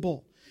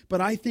symbol.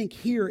 But I think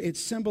here it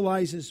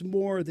symbolizes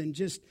more than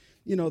just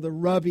the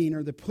rubbing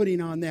or the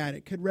putting on that.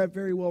 It could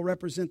very well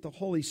represent the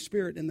Holy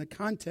Spirit in the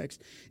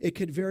context. It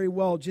could very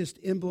well just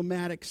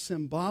emblematic,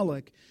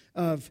 symbolic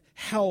of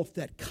health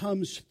that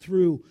comes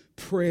through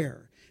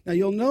prayer. Now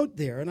you'll note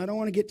there, and I don't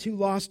want to get too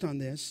lost on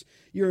this,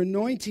 you're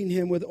anointing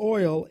him with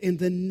oil in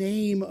the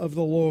name of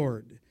the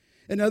Lord.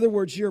 In other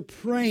words, you're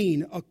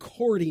praying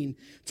according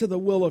to the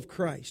will of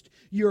Christ.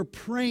 You're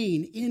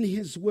praying in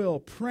his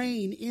will,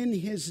 praying in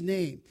his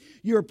name.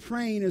 You're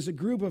praying as a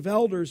group of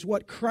elders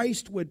what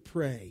Christ would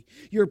pray.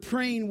 You're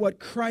praying what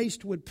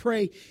Christ would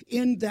pray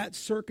in that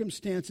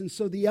circumstance. And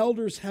so the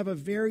elders have a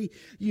very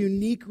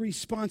unique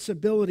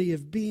responsibility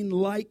of being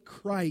like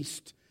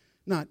Christ.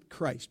 Not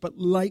Christ, but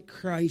like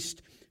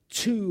Christ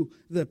to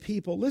the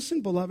people.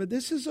 Listen, beloved,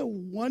 this is a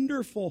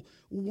wonderful,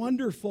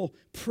 wonderful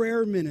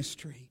prayer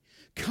ministry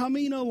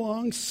coming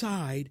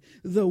alongside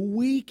the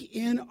weak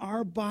in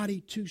our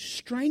body to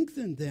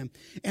strengthen them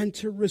and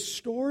to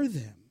restore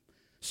them.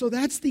 So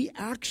that's the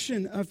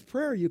action of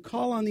prayer. You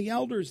call on the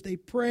elders, they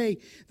pray,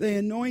 they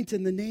anoint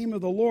in the name of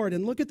the Lord.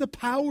 And look at the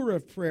power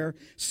of prayer.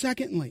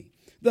 Secondly,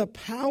 the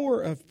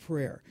power of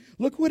prayer.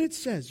 Look what it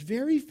says,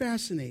 very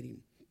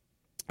fascinating.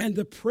 And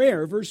the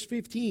prayer, verse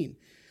 15,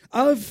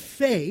 of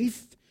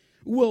faith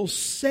will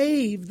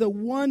save the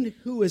one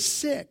who is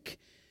sick,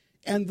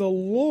 and the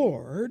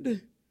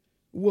Lord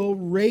will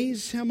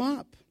raise him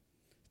up.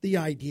 The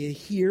idea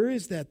here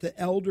is that the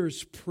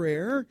elder's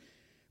prayer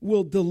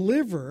will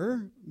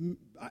deliver,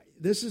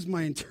 this is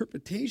my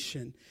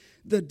interpretation,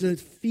 the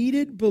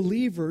defeated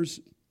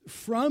believers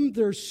from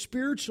their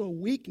spiritual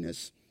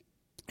weakness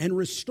and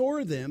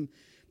restore them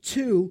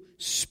to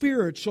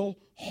spiritual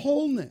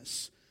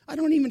wholeness. I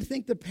don't even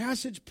think the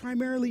passage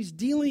primarily is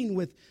dealing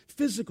with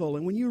physical.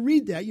 And when you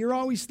read that, you're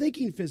always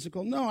thinking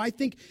physical. No, I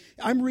think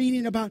I'm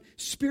reading about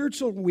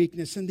spiritual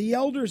weakness. And the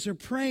elders are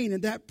praying,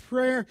 and that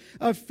prayer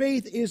of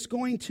faith is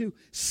going to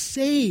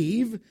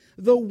save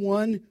the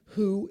one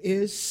who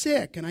is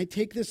sick. And I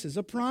take this as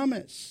a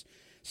promise.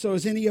 So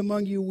is any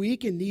among you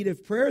weak in need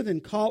of prayer?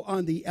 Then call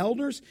on the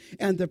elders,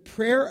 and the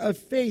prayer of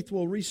faith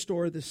will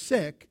restore the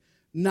sick,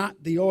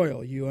 not the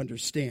oil, you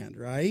understand,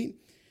 right?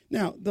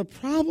 Now, the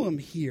problem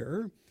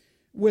here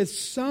with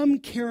some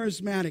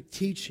charismatic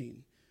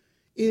teaching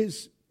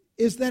is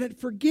that it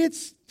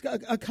forgets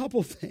a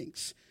couple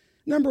things.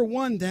 Number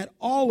one, that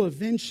all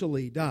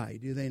eventually die,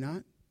 do they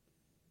not?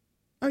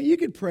 I mean, you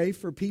could pray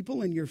for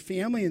people in your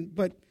family,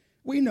 but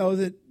we know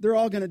that they're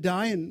all going to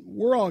die, and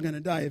we're all going to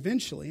die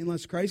eventually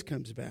unless Christ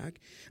comes back.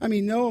 I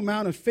mean, no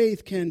amount of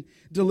faith can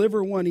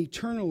deliver one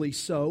eternally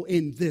so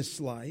in this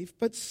life.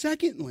 But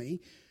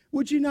secondly,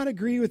 would you not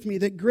agree with me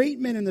that great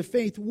men in the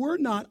faith were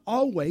not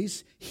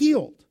always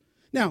healed?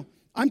 Now,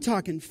 I'm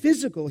talking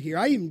physical here.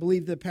 I even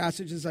believe the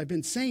passage, as I've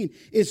been saying,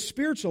 is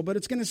spiritual, but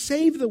it's going to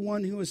save the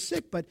one who is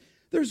sick. But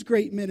there's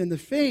great men in the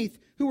faith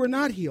who were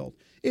not healed.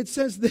 It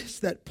says this,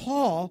 that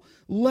Paul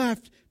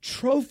left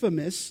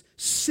Trophimus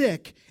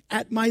sick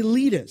at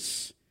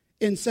Miletus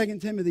in 2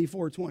 Timothy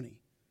 4:20.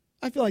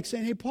 I feel like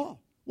saying, hey,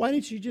 Paul, why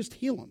didn't you just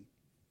heal him?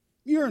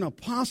 You're an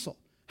apostle.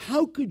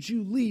 How could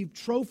you leave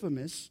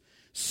Trophimus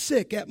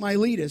sick at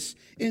Miletus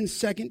in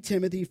 2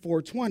 Timothy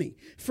 4:20.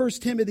 1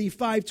 Timothy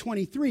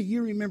 5:23,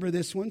 you remember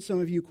this one. Some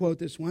of you quote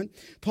this one.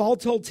 Paul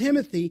told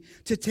Timothy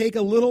to take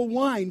a little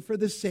wine for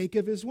the sake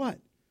of his what?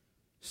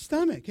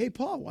 Stomach. Hey,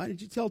 Paul, why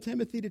did you tell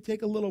Timothy to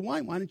take a little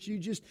wine? Why don't you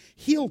just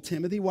heal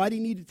Timothy? Why do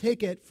you need to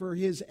take it for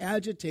his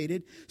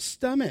agitated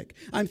stomach?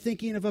 I'm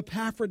thinking of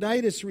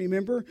Epaphroditus,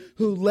 remember,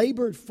 who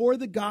labored for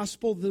the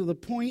gospel to the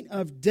point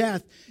of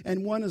death.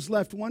 And one is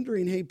left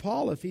wondering, hey,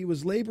 Paul, if he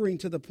was laboring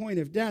to the point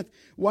of death,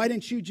 why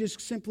didn't you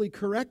just simply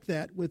correct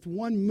that with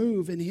one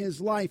move in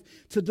his life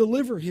to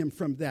deliver him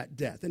from that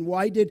death? And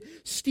why did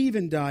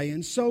Stephen die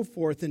and so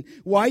forth? And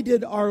why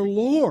did our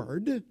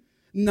Lord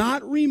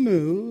not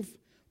remove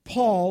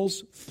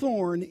Paul's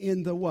thorn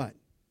in the what?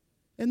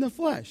 In the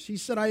flesh. He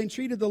said, I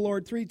entreated the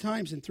Lord 3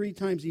 times, and 3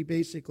 times he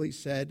basically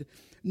said,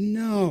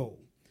 no.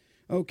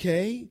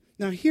 Okay?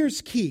 Now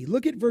here's key.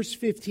 Look at verse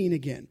 15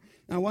 again.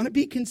 Now, I want to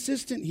be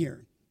consistent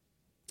here.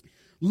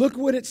 Look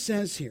what it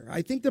says here.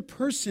 I think the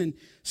person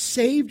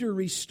saved or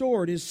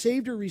restored is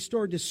saved or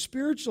restored to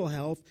spiritual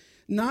health,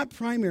 not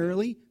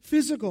primarily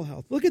physical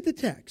health. Look at the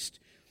text.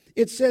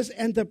 It says,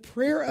 and the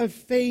prayer of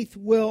faith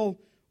will,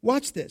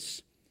 watch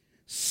this,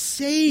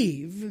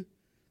 save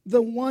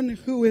the one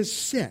who is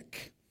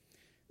sick.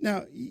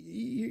 Now,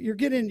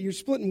 you're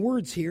splitting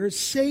words here.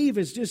 Save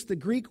is just the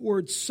Greek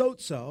word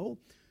sozo,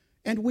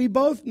 and we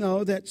both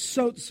know that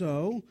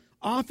sozo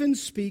often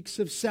speaks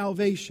of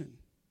salvation.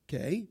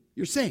 Okay?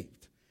 You're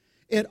saved.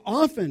 It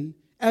often,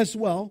 as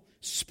well,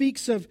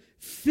 speaks of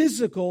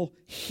physical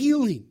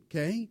healing.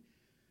 Okay?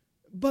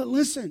 But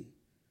listen,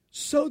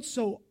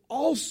 sozo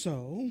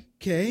also,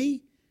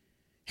 okay,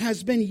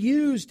 has been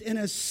used in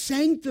a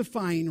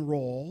sanctifying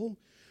role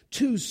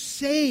to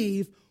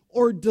save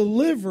or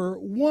deliver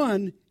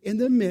one in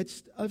the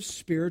midst of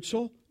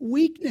spiritual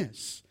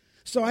weakness.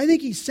 So I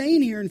think he's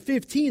saying here in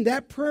 15,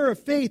 that prayer of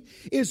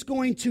faith is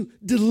going to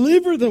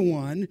deliver the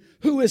one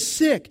who is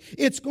sick.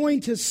 It's going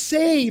to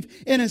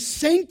save, in a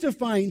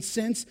sanctifying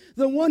sense,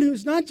 the one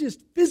who's not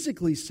just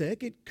physically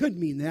sick, it could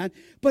mean that,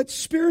 but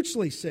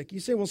spiritually sick. You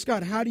say, well,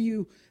 Scott, how do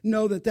you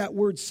know that that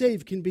word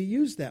save can be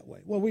used that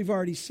way? Well, we've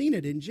already seen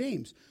it in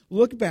James.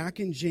 Look back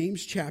in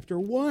James chapter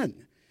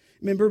 1.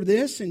 Remember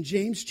this in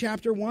James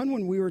chapter 1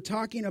 when we were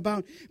talking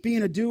about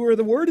being a doer of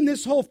the word? And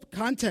this whole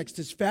context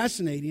is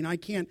fascinating. I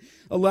can't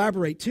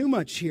elaborate too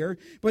much here.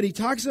 But he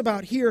talks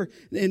about here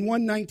in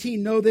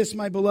 1:19, know this,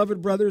 my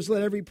beloved brothers,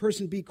 let every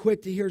person be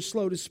quick to hear,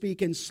 slow to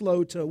speak, and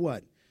slow to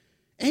what?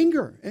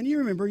 Anger. And you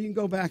remember, you can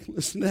go back and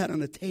listen to that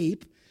on a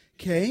tape.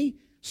 Okay?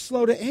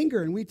 Slow to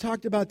anger. And we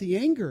talked about the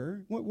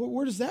anger.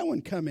 Where does that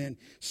one come in?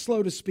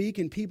 Slow to speak.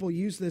 And people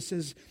use this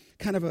as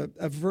kind of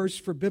a verse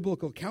for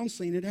biblical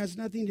counseling. It has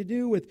nothing to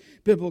do with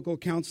biblical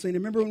counseling.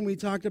 Remember when we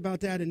talked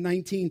about that in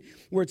 19,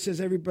 where it says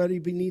everybody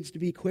needs to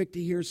be quick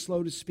to hear,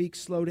 slow to speak,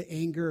 slow to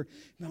anger.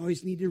 You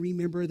always need to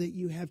remember that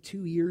you have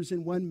 2 ears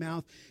and 1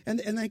 mouth. And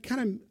that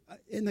kind of,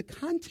 in the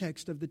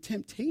context of the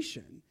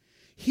temptation,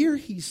 here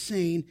he's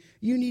saying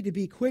you need to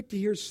be quick to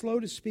hear, slow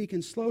to speak,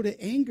 and slow to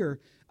anger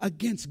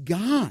against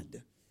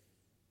God.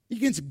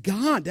 Against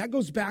God. That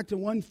goes back to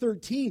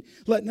 1:13.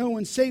 Let no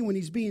one say when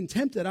he's being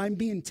tempted, I'm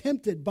being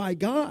tempted by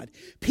God.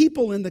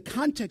 People in the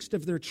context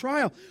of their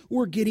trial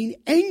were getting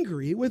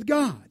angry with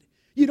God.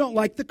 You don't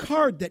like the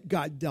card that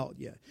God dealt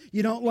you.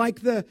 You don't like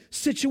the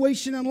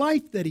situation in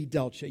life that he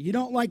dealt you. You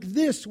don't like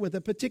this with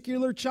a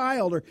particular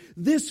child, or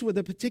this with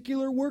a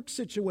particular work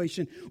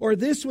situation, or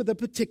this with a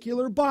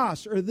particular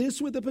boss, or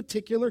this with a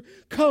particular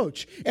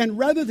coach. And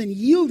rather than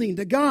yielding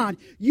to God,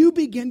 you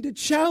begin to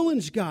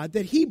challenge God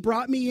that he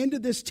brought me into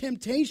this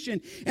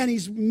temptation and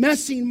he's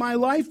messing my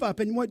life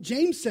up. And what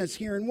James says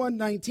here in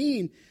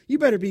 1:19, you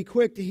better be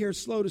quick to hear,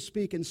 slow to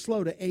speak, and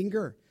slow to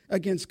anger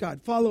against God.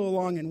 Follow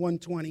along in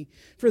 1:20.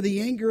 For the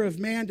anger of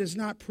man does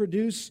not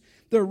produce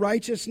the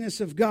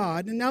righteousness of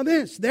God. And now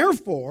this,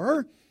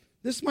 therefore,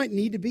 this might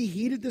need to be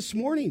heeded this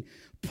morning.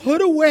 Put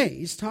away,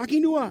 he's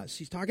talking to us,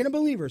 he's talking to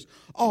believers,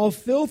 all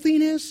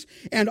filthiness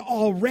and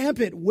all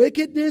rampant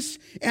wickedness,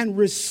 and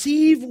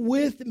receive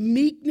with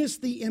meekness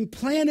the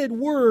implanted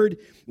word,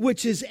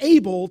 which is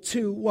able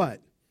to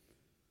what?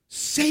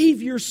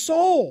 Save your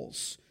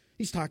souls.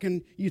 He's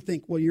talking, you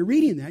think, well, you're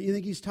reading that. You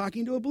think he's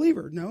talking to a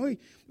believer. No.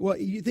 Well,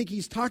 you think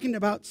he's talking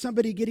about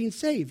somebody getting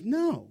saved.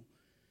 No.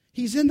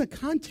 He's in the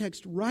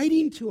context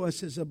writing to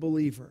us as a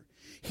believer.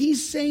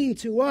 He's saying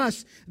to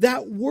us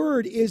that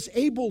word is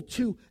able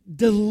to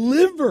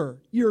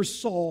deliver your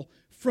soul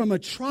from a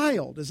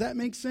trial. Does that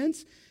make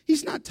sense?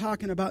 He's not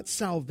talking about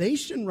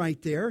salvation right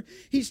there.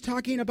 He's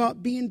talking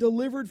about being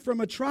delivered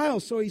from a trial.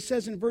 So he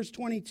says in verse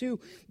 22,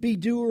 be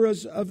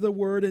doers of the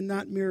word and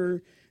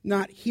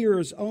not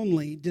hearers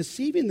only,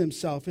 deceiving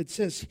themselves. It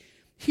says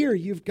here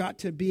you've got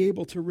to be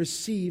able to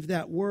receive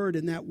that word,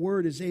 and that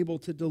word is able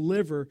to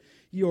deliver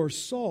your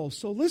soul.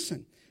 So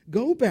listen,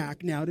 go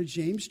back now to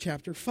James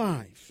chapter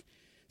 5.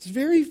 It's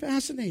very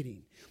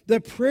fascinating. The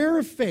prayer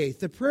of faith,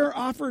 the prayer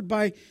offered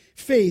by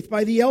faith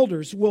by the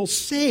elders, will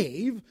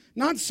save,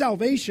 not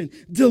salvation,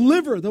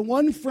 deliver the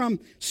one from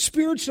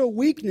spiritual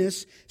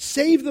weakness,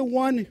 save the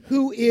one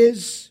who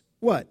is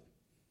what?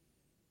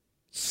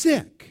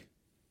 Sick.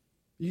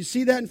 You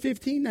see that in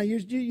 15? Now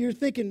you're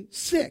thinking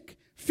sick,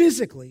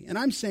 physically, and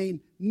I'm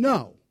saying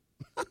no.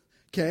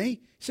 Okay? You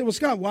say, well,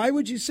 Scott, why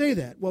would you say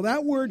that? Well,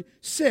 that word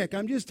sick,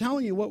 I'm just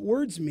telling you what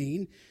words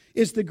mean,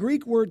 is the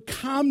Greek word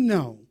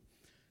kamno.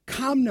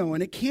 Kamno,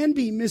 and it can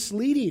be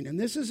misleading, and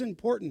this is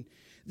important.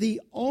 The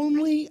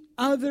only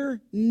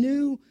other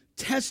New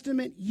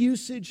Testament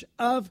usage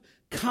of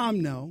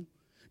kamno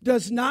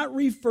does not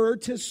refer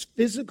to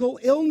physical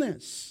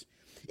illness.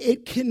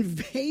 It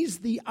conveys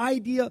the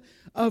idea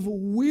of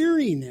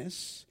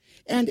weariness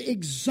and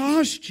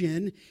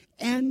exhaustion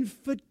and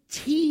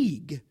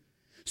fatigue.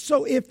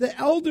 So if the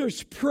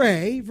elders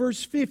pray,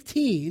 verse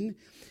 15,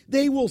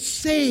 they will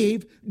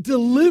save,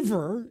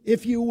 deliver,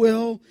 if you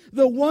will,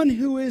 the one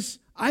who is,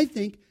 I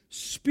think,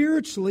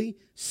 spiritually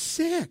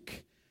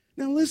sick.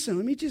 Now listen,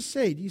 let me just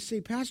say, do you say,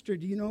 Pastor,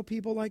 do you know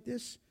people like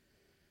this?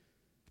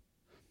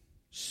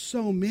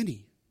 So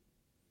many.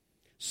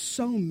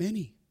 So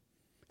many.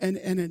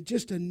 And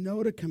just a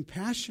note of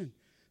compassion.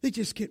 They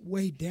just get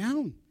weighed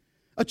down.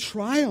 A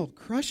trial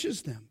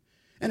crushes them.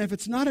 And if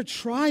it's not a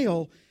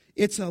trial,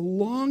 it's a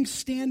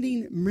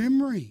long-standing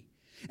memory.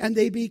 And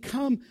they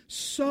become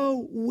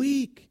so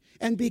weak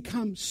and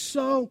become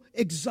so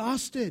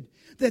exhausted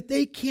that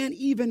they can't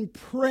even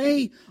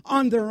pray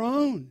on their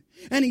own.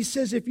 And he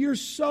says, if you're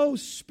so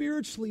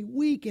spiritually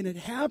weak and it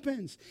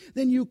happens,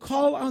 then you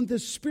call on the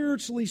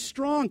spiritually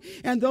strong.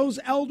 And those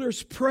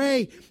elders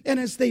pray. And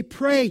as they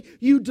pray,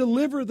 you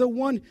deliver the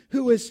one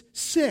who is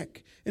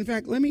sick. In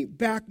fact, let me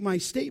back my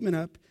statement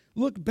up.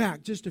 Look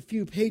back just a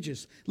few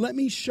pages. Let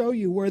me show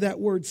you where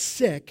that word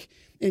sick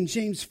in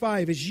James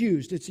 5 is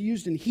used. It's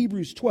used in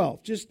Hebrews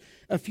 12, just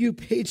a few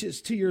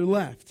pages to your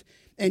left.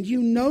 And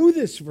you know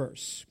this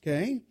verse,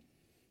 okay?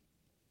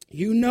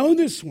 You know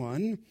this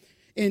one.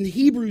 in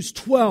Hebrews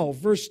 12,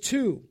 verse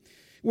 2,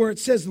 where it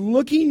says,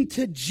 looking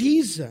to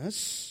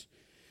Jesus,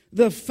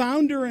 the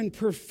founder and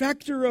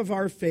perfecter of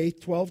our faith,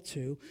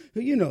 12:2,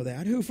 who you know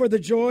that, who for the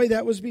joy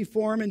that was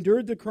before him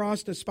endured the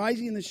cross,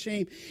 despising the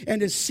shame,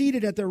 and is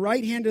seated at the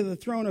right hand of the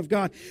throne of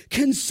God.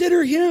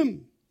 Consider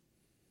him.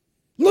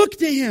 Look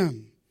to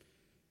him,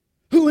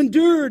 who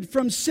endured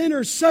from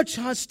sinners such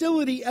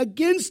hostility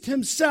against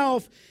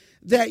himself,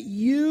 that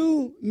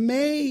you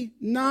may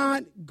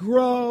not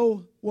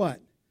grow,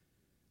 what?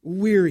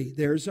 Weary.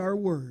 There's our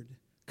word,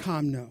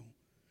 kamno.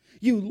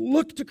 You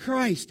look to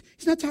Christ.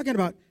 He's not talking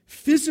about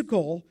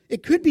physical.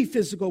 It could be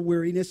physical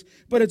weariness,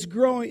 but it's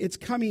growing,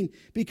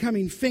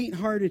 becoming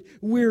faint-hearted,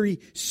 weary,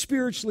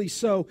 spiritually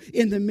so,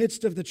 in the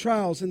midst of the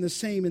trials, and the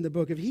same in the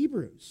book of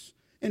Hebrews.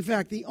 In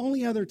fact, the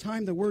only other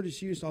time the word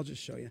is used, I'll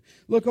just show you.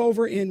 Look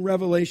over in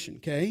Revelation,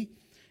 okay?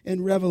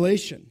 In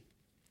Revelation.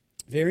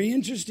 Very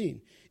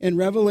interesting. In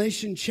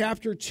Revelation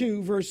chapter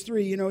 2, verse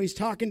 3, he's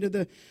talking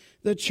to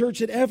the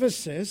church at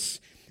Ephesus,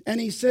 and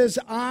he says,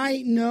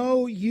 I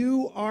know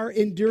you are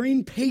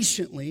enduring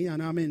patiently,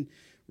 and I'm in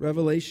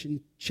Revelation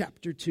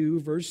chapter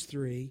 2, verse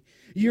 3.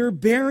 You're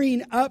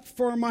bearing up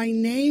for my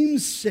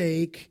name's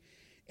sake,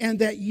 and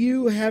that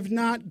you have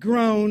not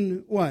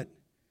grown, what?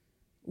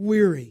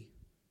 Weary.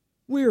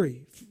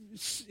 Weary.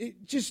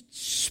 Just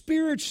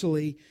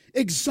spiritually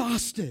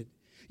exhausted.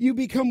 You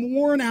become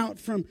worn out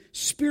from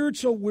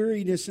spiritual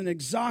weariness and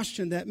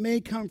exhaustion that may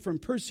come from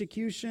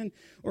persecution,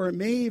 or it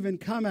may even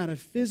come out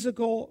of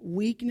physical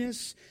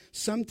weakness,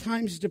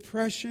 sometimes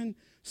depression,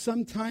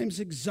 sometimes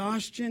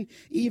exhaustion.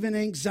 Even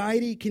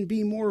anxiety can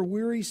be more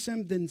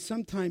wearisome than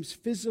sometimes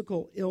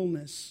physical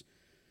illness.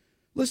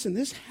 Listen,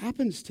 this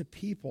happens to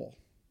people.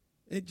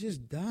 It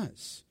just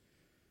does.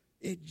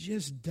 It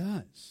just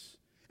does.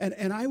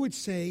 And I would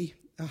say,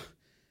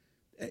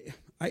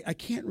 I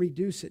can't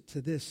reduce it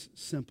to this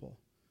simple.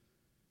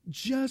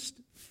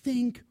 Just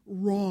think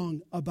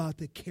wrong about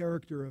the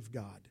character of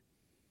God,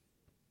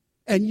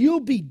 and you'll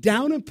be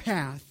down a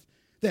path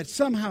that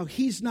somehow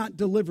he's not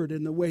delivered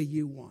in the way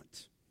you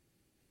want.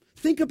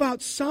 Think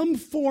about some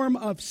form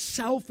of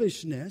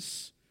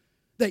selfishness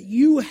that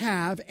you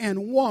have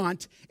and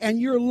want,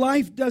 and your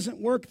life doesn't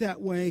work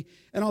that way,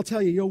 and I'll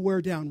tell you, you'll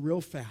wear down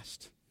real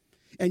fast.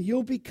 And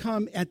you'll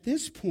become, at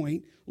this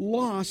point,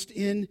 lost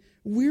in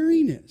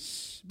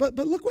weariness. But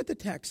look what the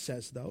text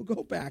says, though.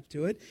 Go back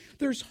to it.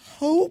 There's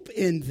hope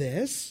in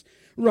this,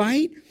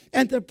 right?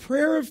 And the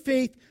prayer of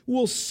faith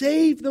will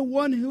save the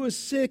one who is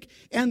sick,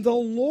 and the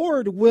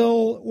Lord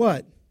will,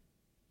 what?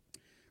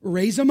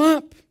 Raise him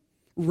up.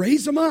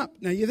 Raise him up.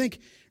 Now you think,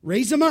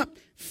 raise him up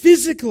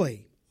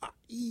physically.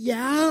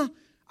 Yeah,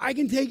 I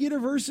can take you to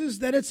verses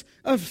that it's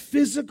a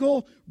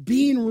physical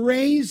being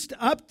raised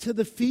up to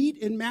the feet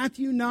in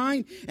Matthew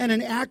 9 and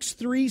in Acts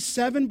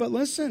 3:7. But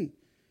listen,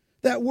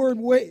 that word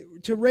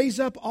to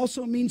raise up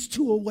also means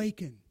to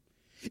awaken.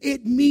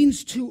 It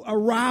means to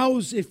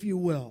arouse, if you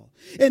will.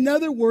 In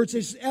other words,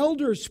 as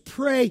elders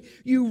pray,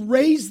 you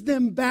raise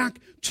them back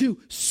to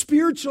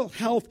spiritual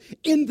health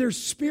in their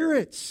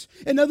spirits.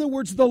 In other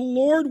words, the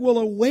Lord will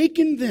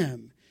awaken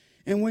them.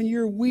 And when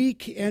you're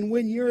weak and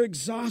when you're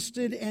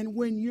exhausted and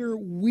when you're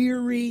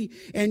weary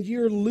and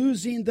you're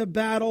losing the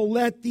battle,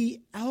 let the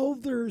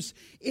elders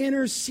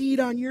intercede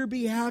on your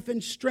behalf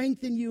and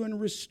strengthen you and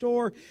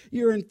restore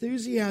your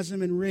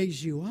enthusiasm and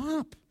raise you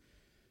up.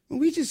 Well,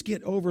 we just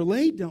get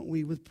overlaid, don't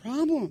we, with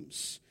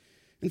problems.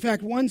 In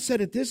fact, one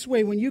said it this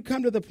way: when you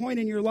come to the point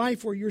in your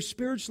life where you're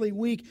spiritually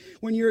weak,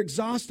 when you're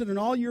exhausted in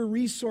all your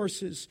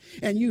resources,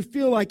 and you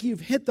feel like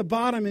you've hit the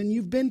bottom and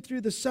you've been through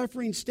the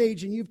suffering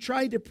stage and you've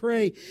tried to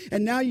pray,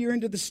 and now you're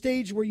into the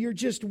stage where you're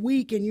just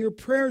weak and your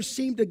prayers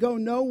seem to go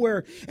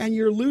nowhere and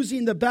you're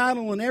losing the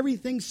battle and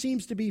everything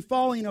seems to be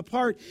falling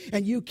apart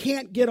and you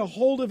can't get a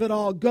hold of it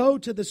all, go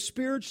to the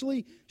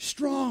spiritually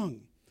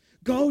strong.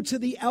 Go to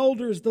the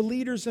elders, the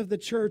leaders of the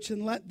church,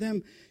 and let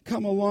them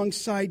come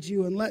alongside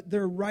you and let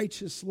their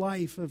righteous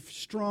life of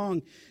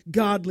strong,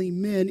 godly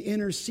men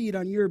intercede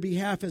on your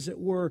behalf, as it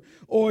were,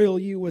 oil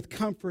you with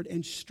comfort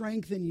and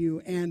strengthen you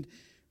and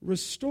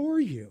restore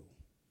you.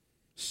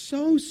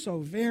 So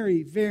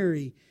very,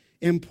 very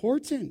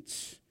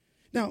important.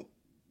 Now,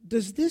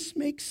 does this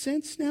make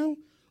sense now?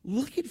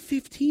 Look at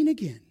 15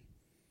 again.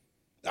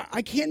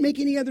 I can't make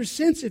any other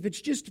sense if it's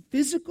just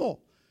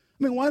physical.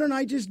 I mean, why don't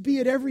I just be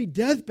at every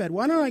deathbed?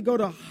 Why don't I go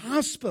to a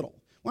hospital?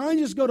 Why don't I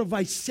just go to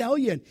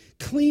Visalia and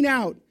clean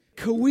out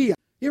Kauai?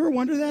 You ever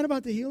wonder that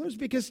about the healers?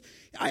 Because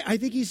I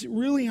think he's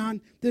really on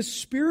this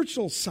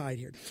spiritual side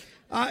here.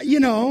 But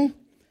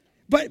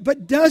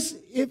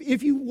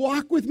if you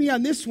walk with me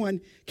on this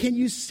one, can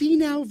you see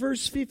now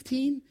verse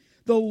 15?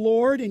 The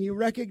Lord, and you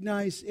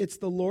recognize it's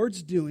the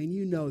Lord's doing.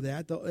 You know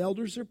that. The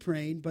elders are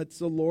praying, but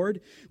the Lord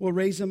will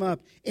raise them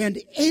up.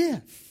 And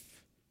if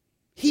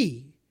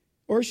he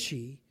or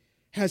she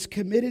has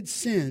committed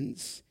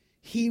sins,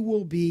 he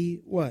will be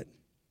what?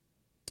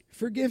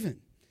 Forgiven.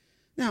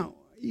 Now,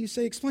 you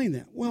say, explain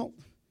that. Well,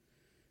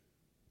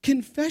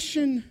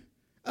 confession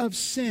of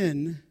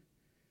sin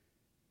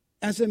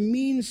as a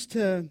means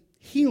to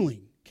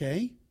healing,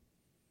 okay?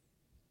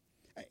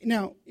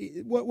 Now,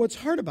 what's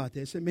hard about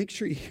this, and make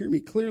sure you hear me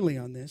clearly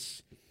on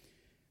this,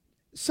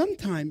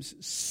 sometimes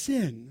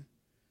sin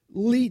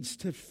leads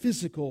to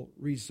physical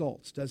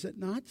results, does it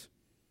not?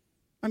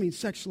 I mean,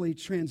 sexually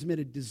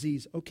transmitted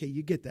disease, okay,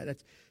 you get that.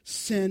 That's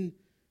sin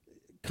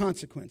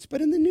consequence.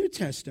 But in the New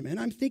Testament,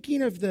 I'm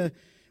thinking of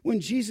when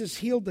Jesus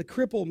healed the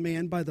crippled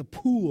man by the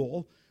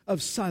pool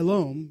of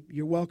Siloam.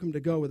 You're welcome to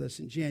go with us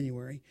in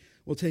January.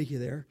 We'll take you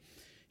there.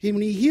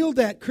 When he healed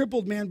that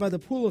crippled man by the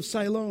pool of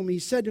Siloam, he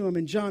said to him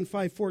in John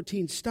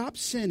 5:14, "Stop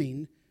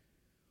sinning,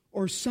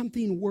 or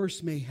something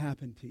worse may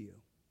happen to you."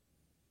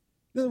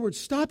 In other words,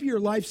 stop your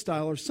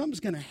lifestyle, or something's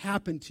going to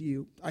happen to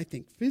you, I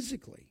think,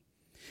 physically.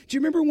 Do you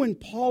remember when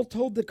Paul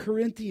told the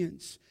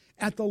Corinthians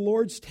at the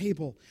Lord's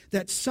table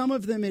that some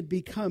of them had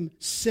become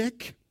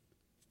sick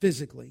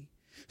physically?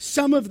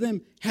 Some of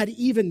them had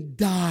even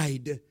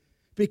died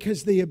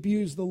because they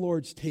abused the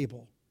Lord's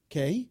table,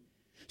 okay?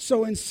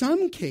 So in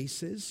some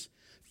cases,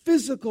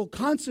 physical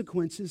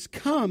consequences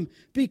come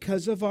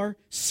because of our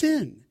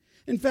sin.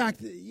 In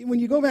fact, when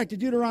you go back to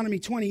Deuteronomy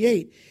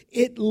 28,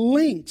 it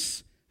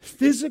links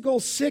physical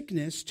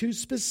sickness to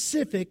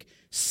specific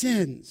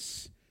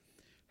sins.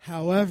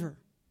 However,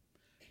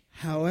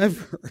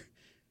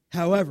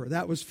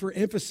 that was for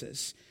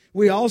emphasis.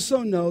 We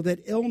also know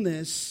that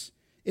illness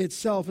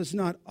itself is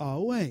not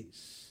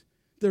always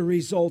the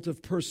result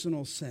of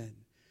personal sin.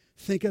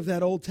 Think of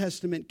that Old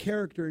Testament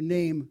character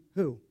named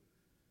who?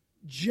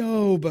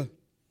 Job.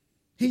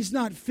 He's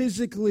not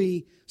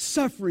physically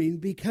suffering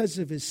because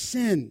of his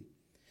sin.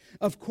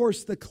 Of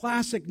course, the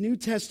classic New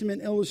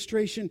Testament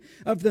illustration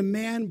of the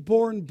man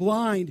born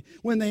blind,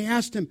 when they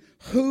asked him,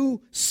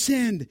 who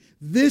sinned,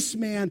 this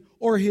man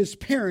or his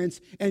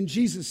parents? And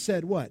Jesus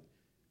said what?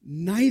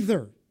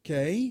 Neither,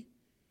 okay?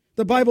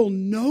 The Bible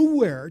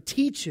nowhere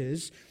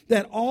teaches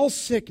that all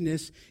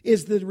sickness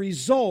is the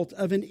result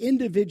of an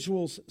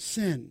individual's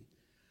sin.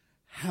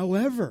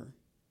 However,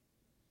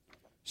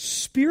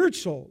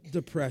 spiritual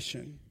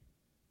depression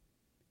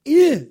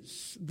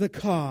is the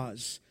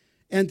cause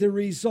and the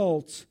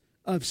result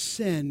of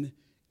sin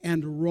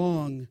and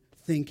wrong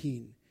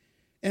thinking.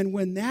 And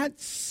when that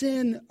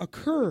sin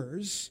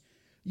occurs,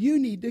 you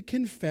need to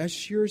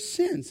confess your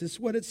sins. This is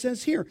what it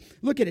says here.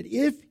 Look at it.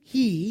 If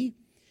he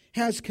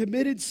has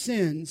committed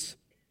sins,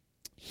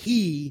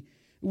 he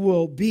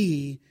will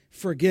be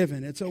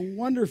forgiven. It's a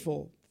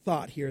wonderful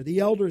thought here. The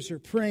elders are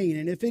praying,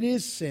 and if it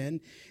is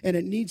sin and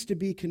it needs to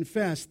be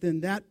confessed,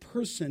 then that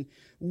person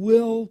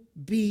will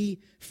be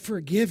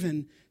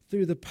forgiven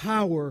through the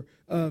power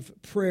of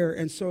prayer.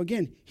 And so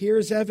again, here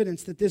is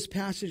evidence that this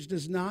passage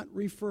does not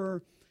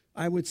refer,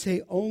 I would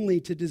say, only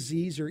to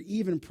disease or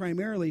even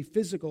primarily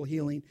physical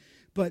healing,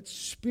 but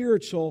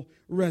spiritual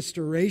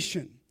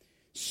restoration.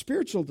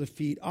 Spiritual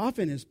defeat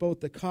often is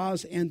both the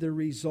cause and the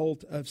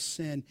result of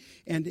sin.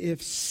 And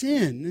if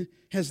sin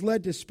has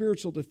led to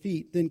spiritual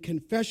defeat, then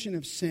confession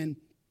of sin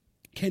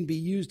can be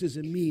used as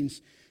a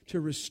means to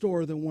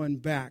restore the one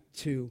back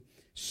to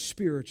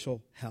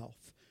spiritual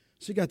health.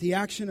 So you got the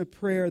action of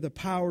prayer, the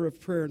power of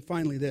prayer, and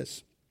finally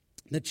this,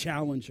 the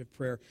challenge of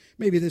prayer.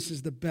 Maybe this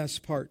is the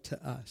best part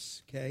to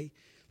us, okay?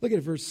 Look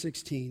at verse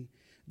 16.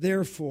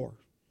 Therefore,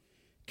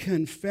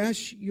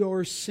 confess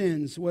your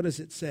sins, what does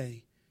it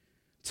say?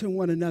 To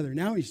one another.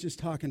 Now he's just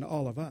talking to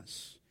all of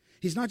us.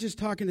 He's not just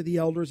talking to the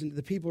elders and to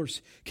the people.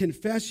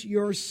 Confess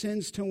your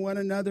sins to one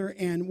another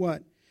and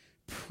what?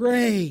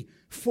 Pray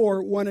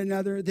for one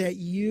another that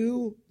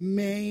you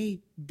may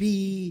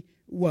be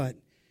what?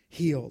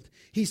 Healed.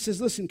 He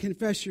says, listen,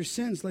 confess your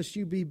sins lest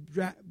you be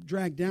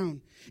dragged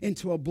down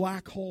into a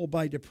black hole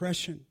by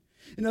depression.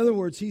 In other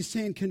words, he's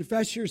saying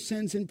confess your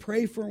sins and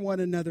pray for one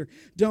another.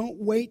 Don't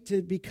wait to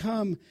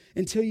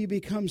until you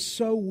become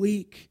so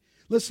weak.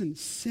 Listen,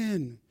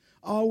 sin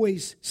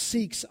always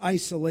seeks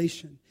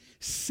isolation.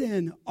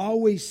 Sin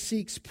always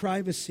seeks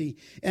privacy.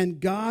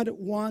 And God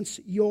wants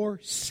your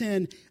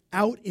sin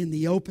out in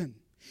the open.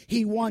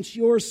 He wants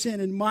your sin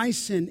and my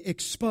sin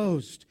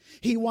exposed.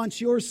 He wants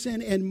your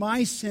sin and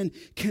my sin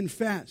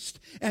confessed.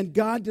 And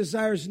God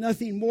desires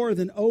nothing more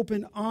than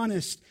open,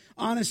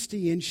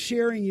 honesty and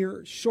sharing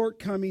your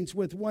shortcomings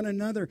with one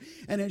another.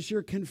 And as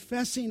you're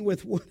confessing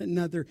with one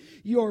another,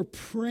 you're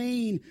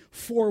praying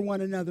for one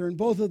another. And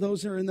both of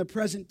those are in the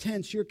present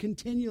tense. You're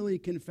continually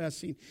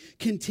confessing,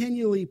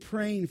 continually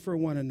praying for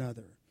one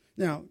another.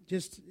 Now,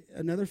 just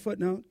another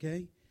footnote,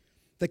 okay?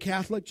 The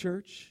Catholic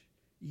Church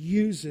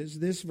uses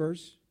this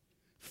verse,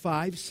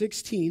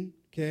 5:16,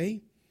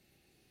 okay,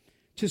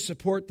 to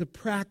support the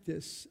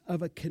practice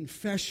of a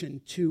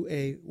confession to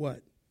a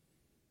what?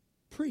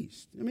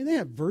 Priest. I mean, they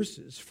have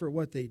verses for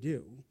what they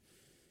do.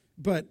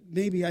 But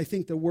maybe I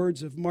think the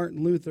words of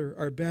Martin Luther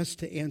are best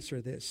to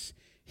answer this.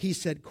 He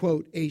said,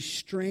 quote, a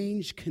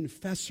strange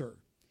confessor,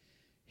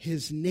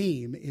 his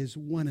name is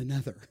one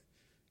another.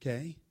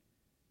 Okay?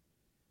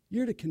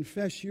 You're to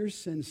confess your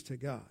sins to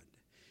God.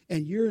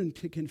 And you're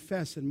to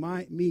confess, and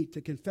me to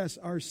confess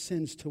our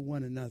sins to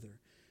one another.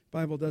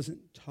 Bible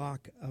doesn't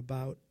talk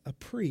about a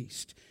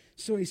priest.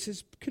 So he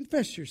says,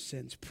 confess your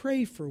sins,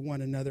 pray for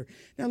one another.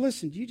 Now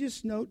listen, do you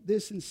just note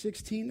this in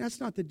 16? That's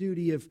not the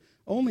duty of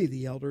only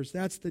the elders.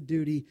 That's the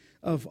duty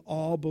of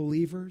all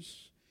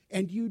believers.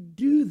 And you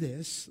do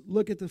this,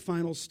 look at the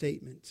final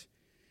statement,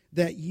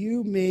 that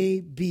you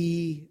may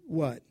be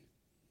what?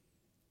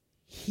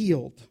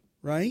 Healed,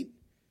 right?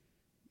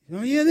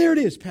 Oh yeah, there it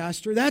is,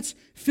 Pastor. That's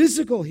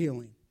physical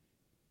healing.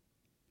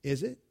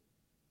 Is it?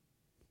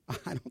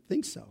 I don't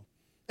think so.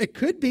 It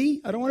could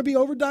be. I don't want to be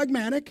over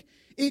dogmatic.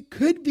 It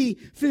could be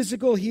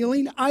physical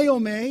healing.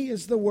 Iome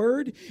is the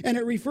word, and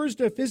it refers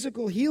to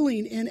physical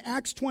healing in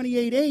Acts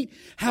 28:8.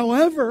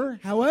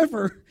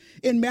 However,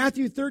 in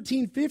Matthew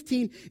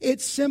 13:15, it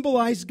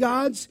symbolized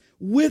God's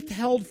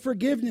withheld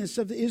forgiveness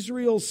of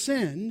Israel's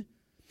sin.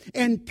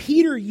 And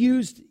Peter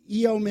used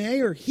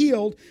iome, or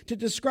healed, to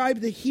describe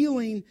the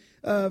healing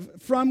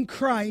from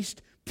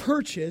Christ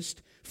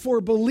purchased for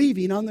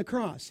believing on the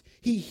cross.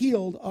 He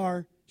healed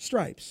our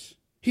stripes,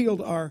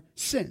 healed our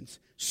sins,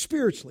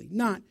 spiritually,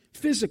 not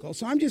physical.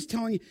 So I'm just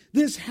telling you,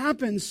 this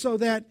happens so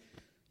that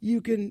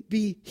you can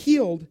be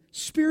healed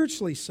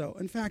spiritually so.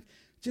 In fact,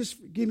 just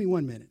give me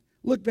 1 minute.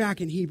 Look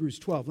back in Hebrews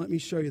 12. Let me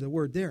show you the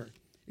word there.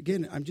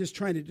 Again, I'm just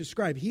trying to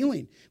describe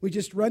healing. We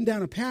just run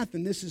down a path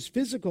and this is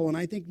physical. And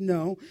I think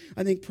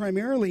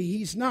primarily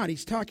he's not.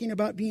 He's talking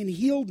about being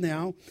healed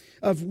now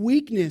of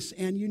weakness,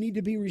 and you need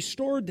to be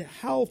restored to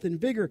health and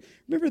vigor.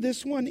 Remember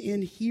this one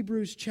in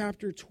Hebrews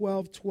chapter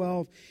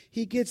 12:12.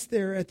 He gets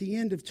there at the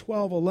end of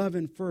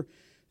 12:11. For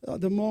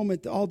the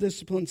moment, all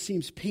discipline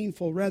seems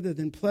painful rather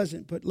than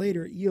pleasant, but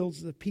later it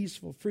yields the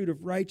peaceful fruit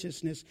of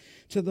righteousness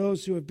to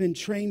those who have been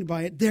trained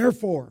by it.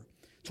 Therefore,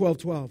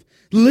 12:12,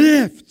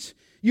 lift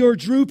your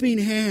drooping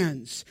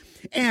hands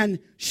and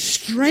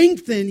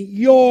strengthen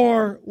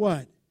your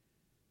what?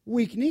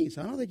 Weak knees.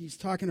 I don't think he's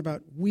talking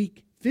about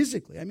weak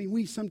physically. I mean,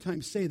 we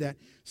sometimes say that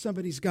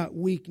somebody's got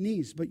weak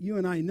knees, but you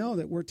and I know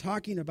that we're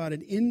talking about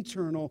an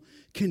internal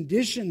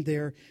condition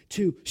there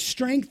to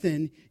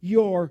strengthen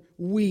your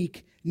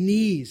weak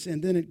knees.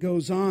 And then it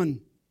goes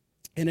on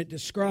and it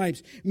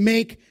describes,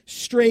 make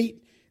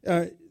straight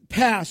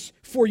paths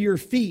for your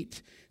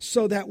feet,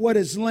 so that what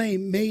is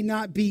lame may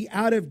not be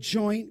out of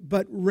joint,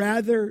 but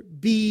rather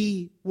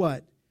be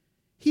what?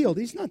 Healed.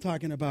 He's not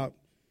talking about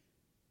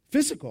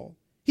physical.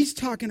 He's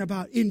talking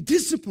about in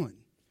discipline.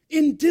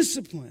 In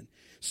discipline.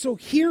 So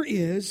here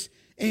is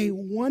a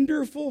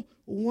wonderful,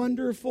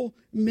 wonderful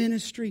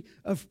ministry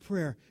of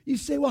prayer. You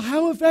say, well,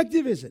 how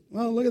effective is it?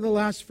 Well, look at the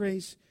last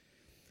phrase.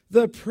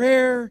 The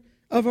prayer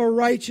of a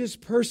righteous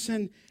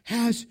person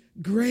has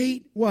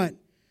great what?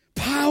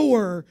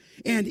 Power.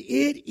 And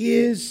it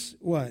is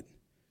what?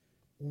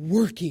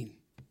 Working.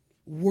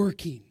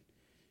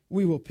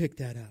 We will pick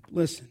that up.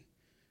 Listen,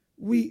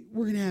 we're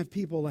going to have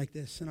people like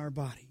this in our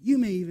body. You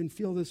may even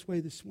feel this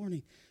way this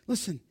morning.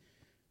 Listen,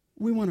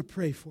 we want to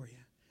pray for you.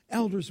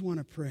 Elders want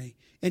to pray.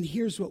 And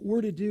here's what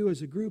we're to do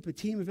as a group, a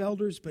team of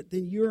elders. But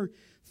then your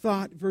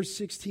thought, verse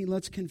 16,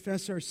 let's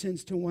confess our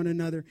sins to one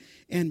another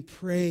and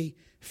pray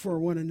for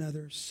one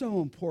another.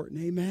 So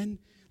important, amen?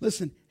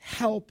 Listen,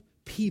 help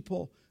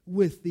people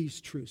with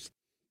these truths.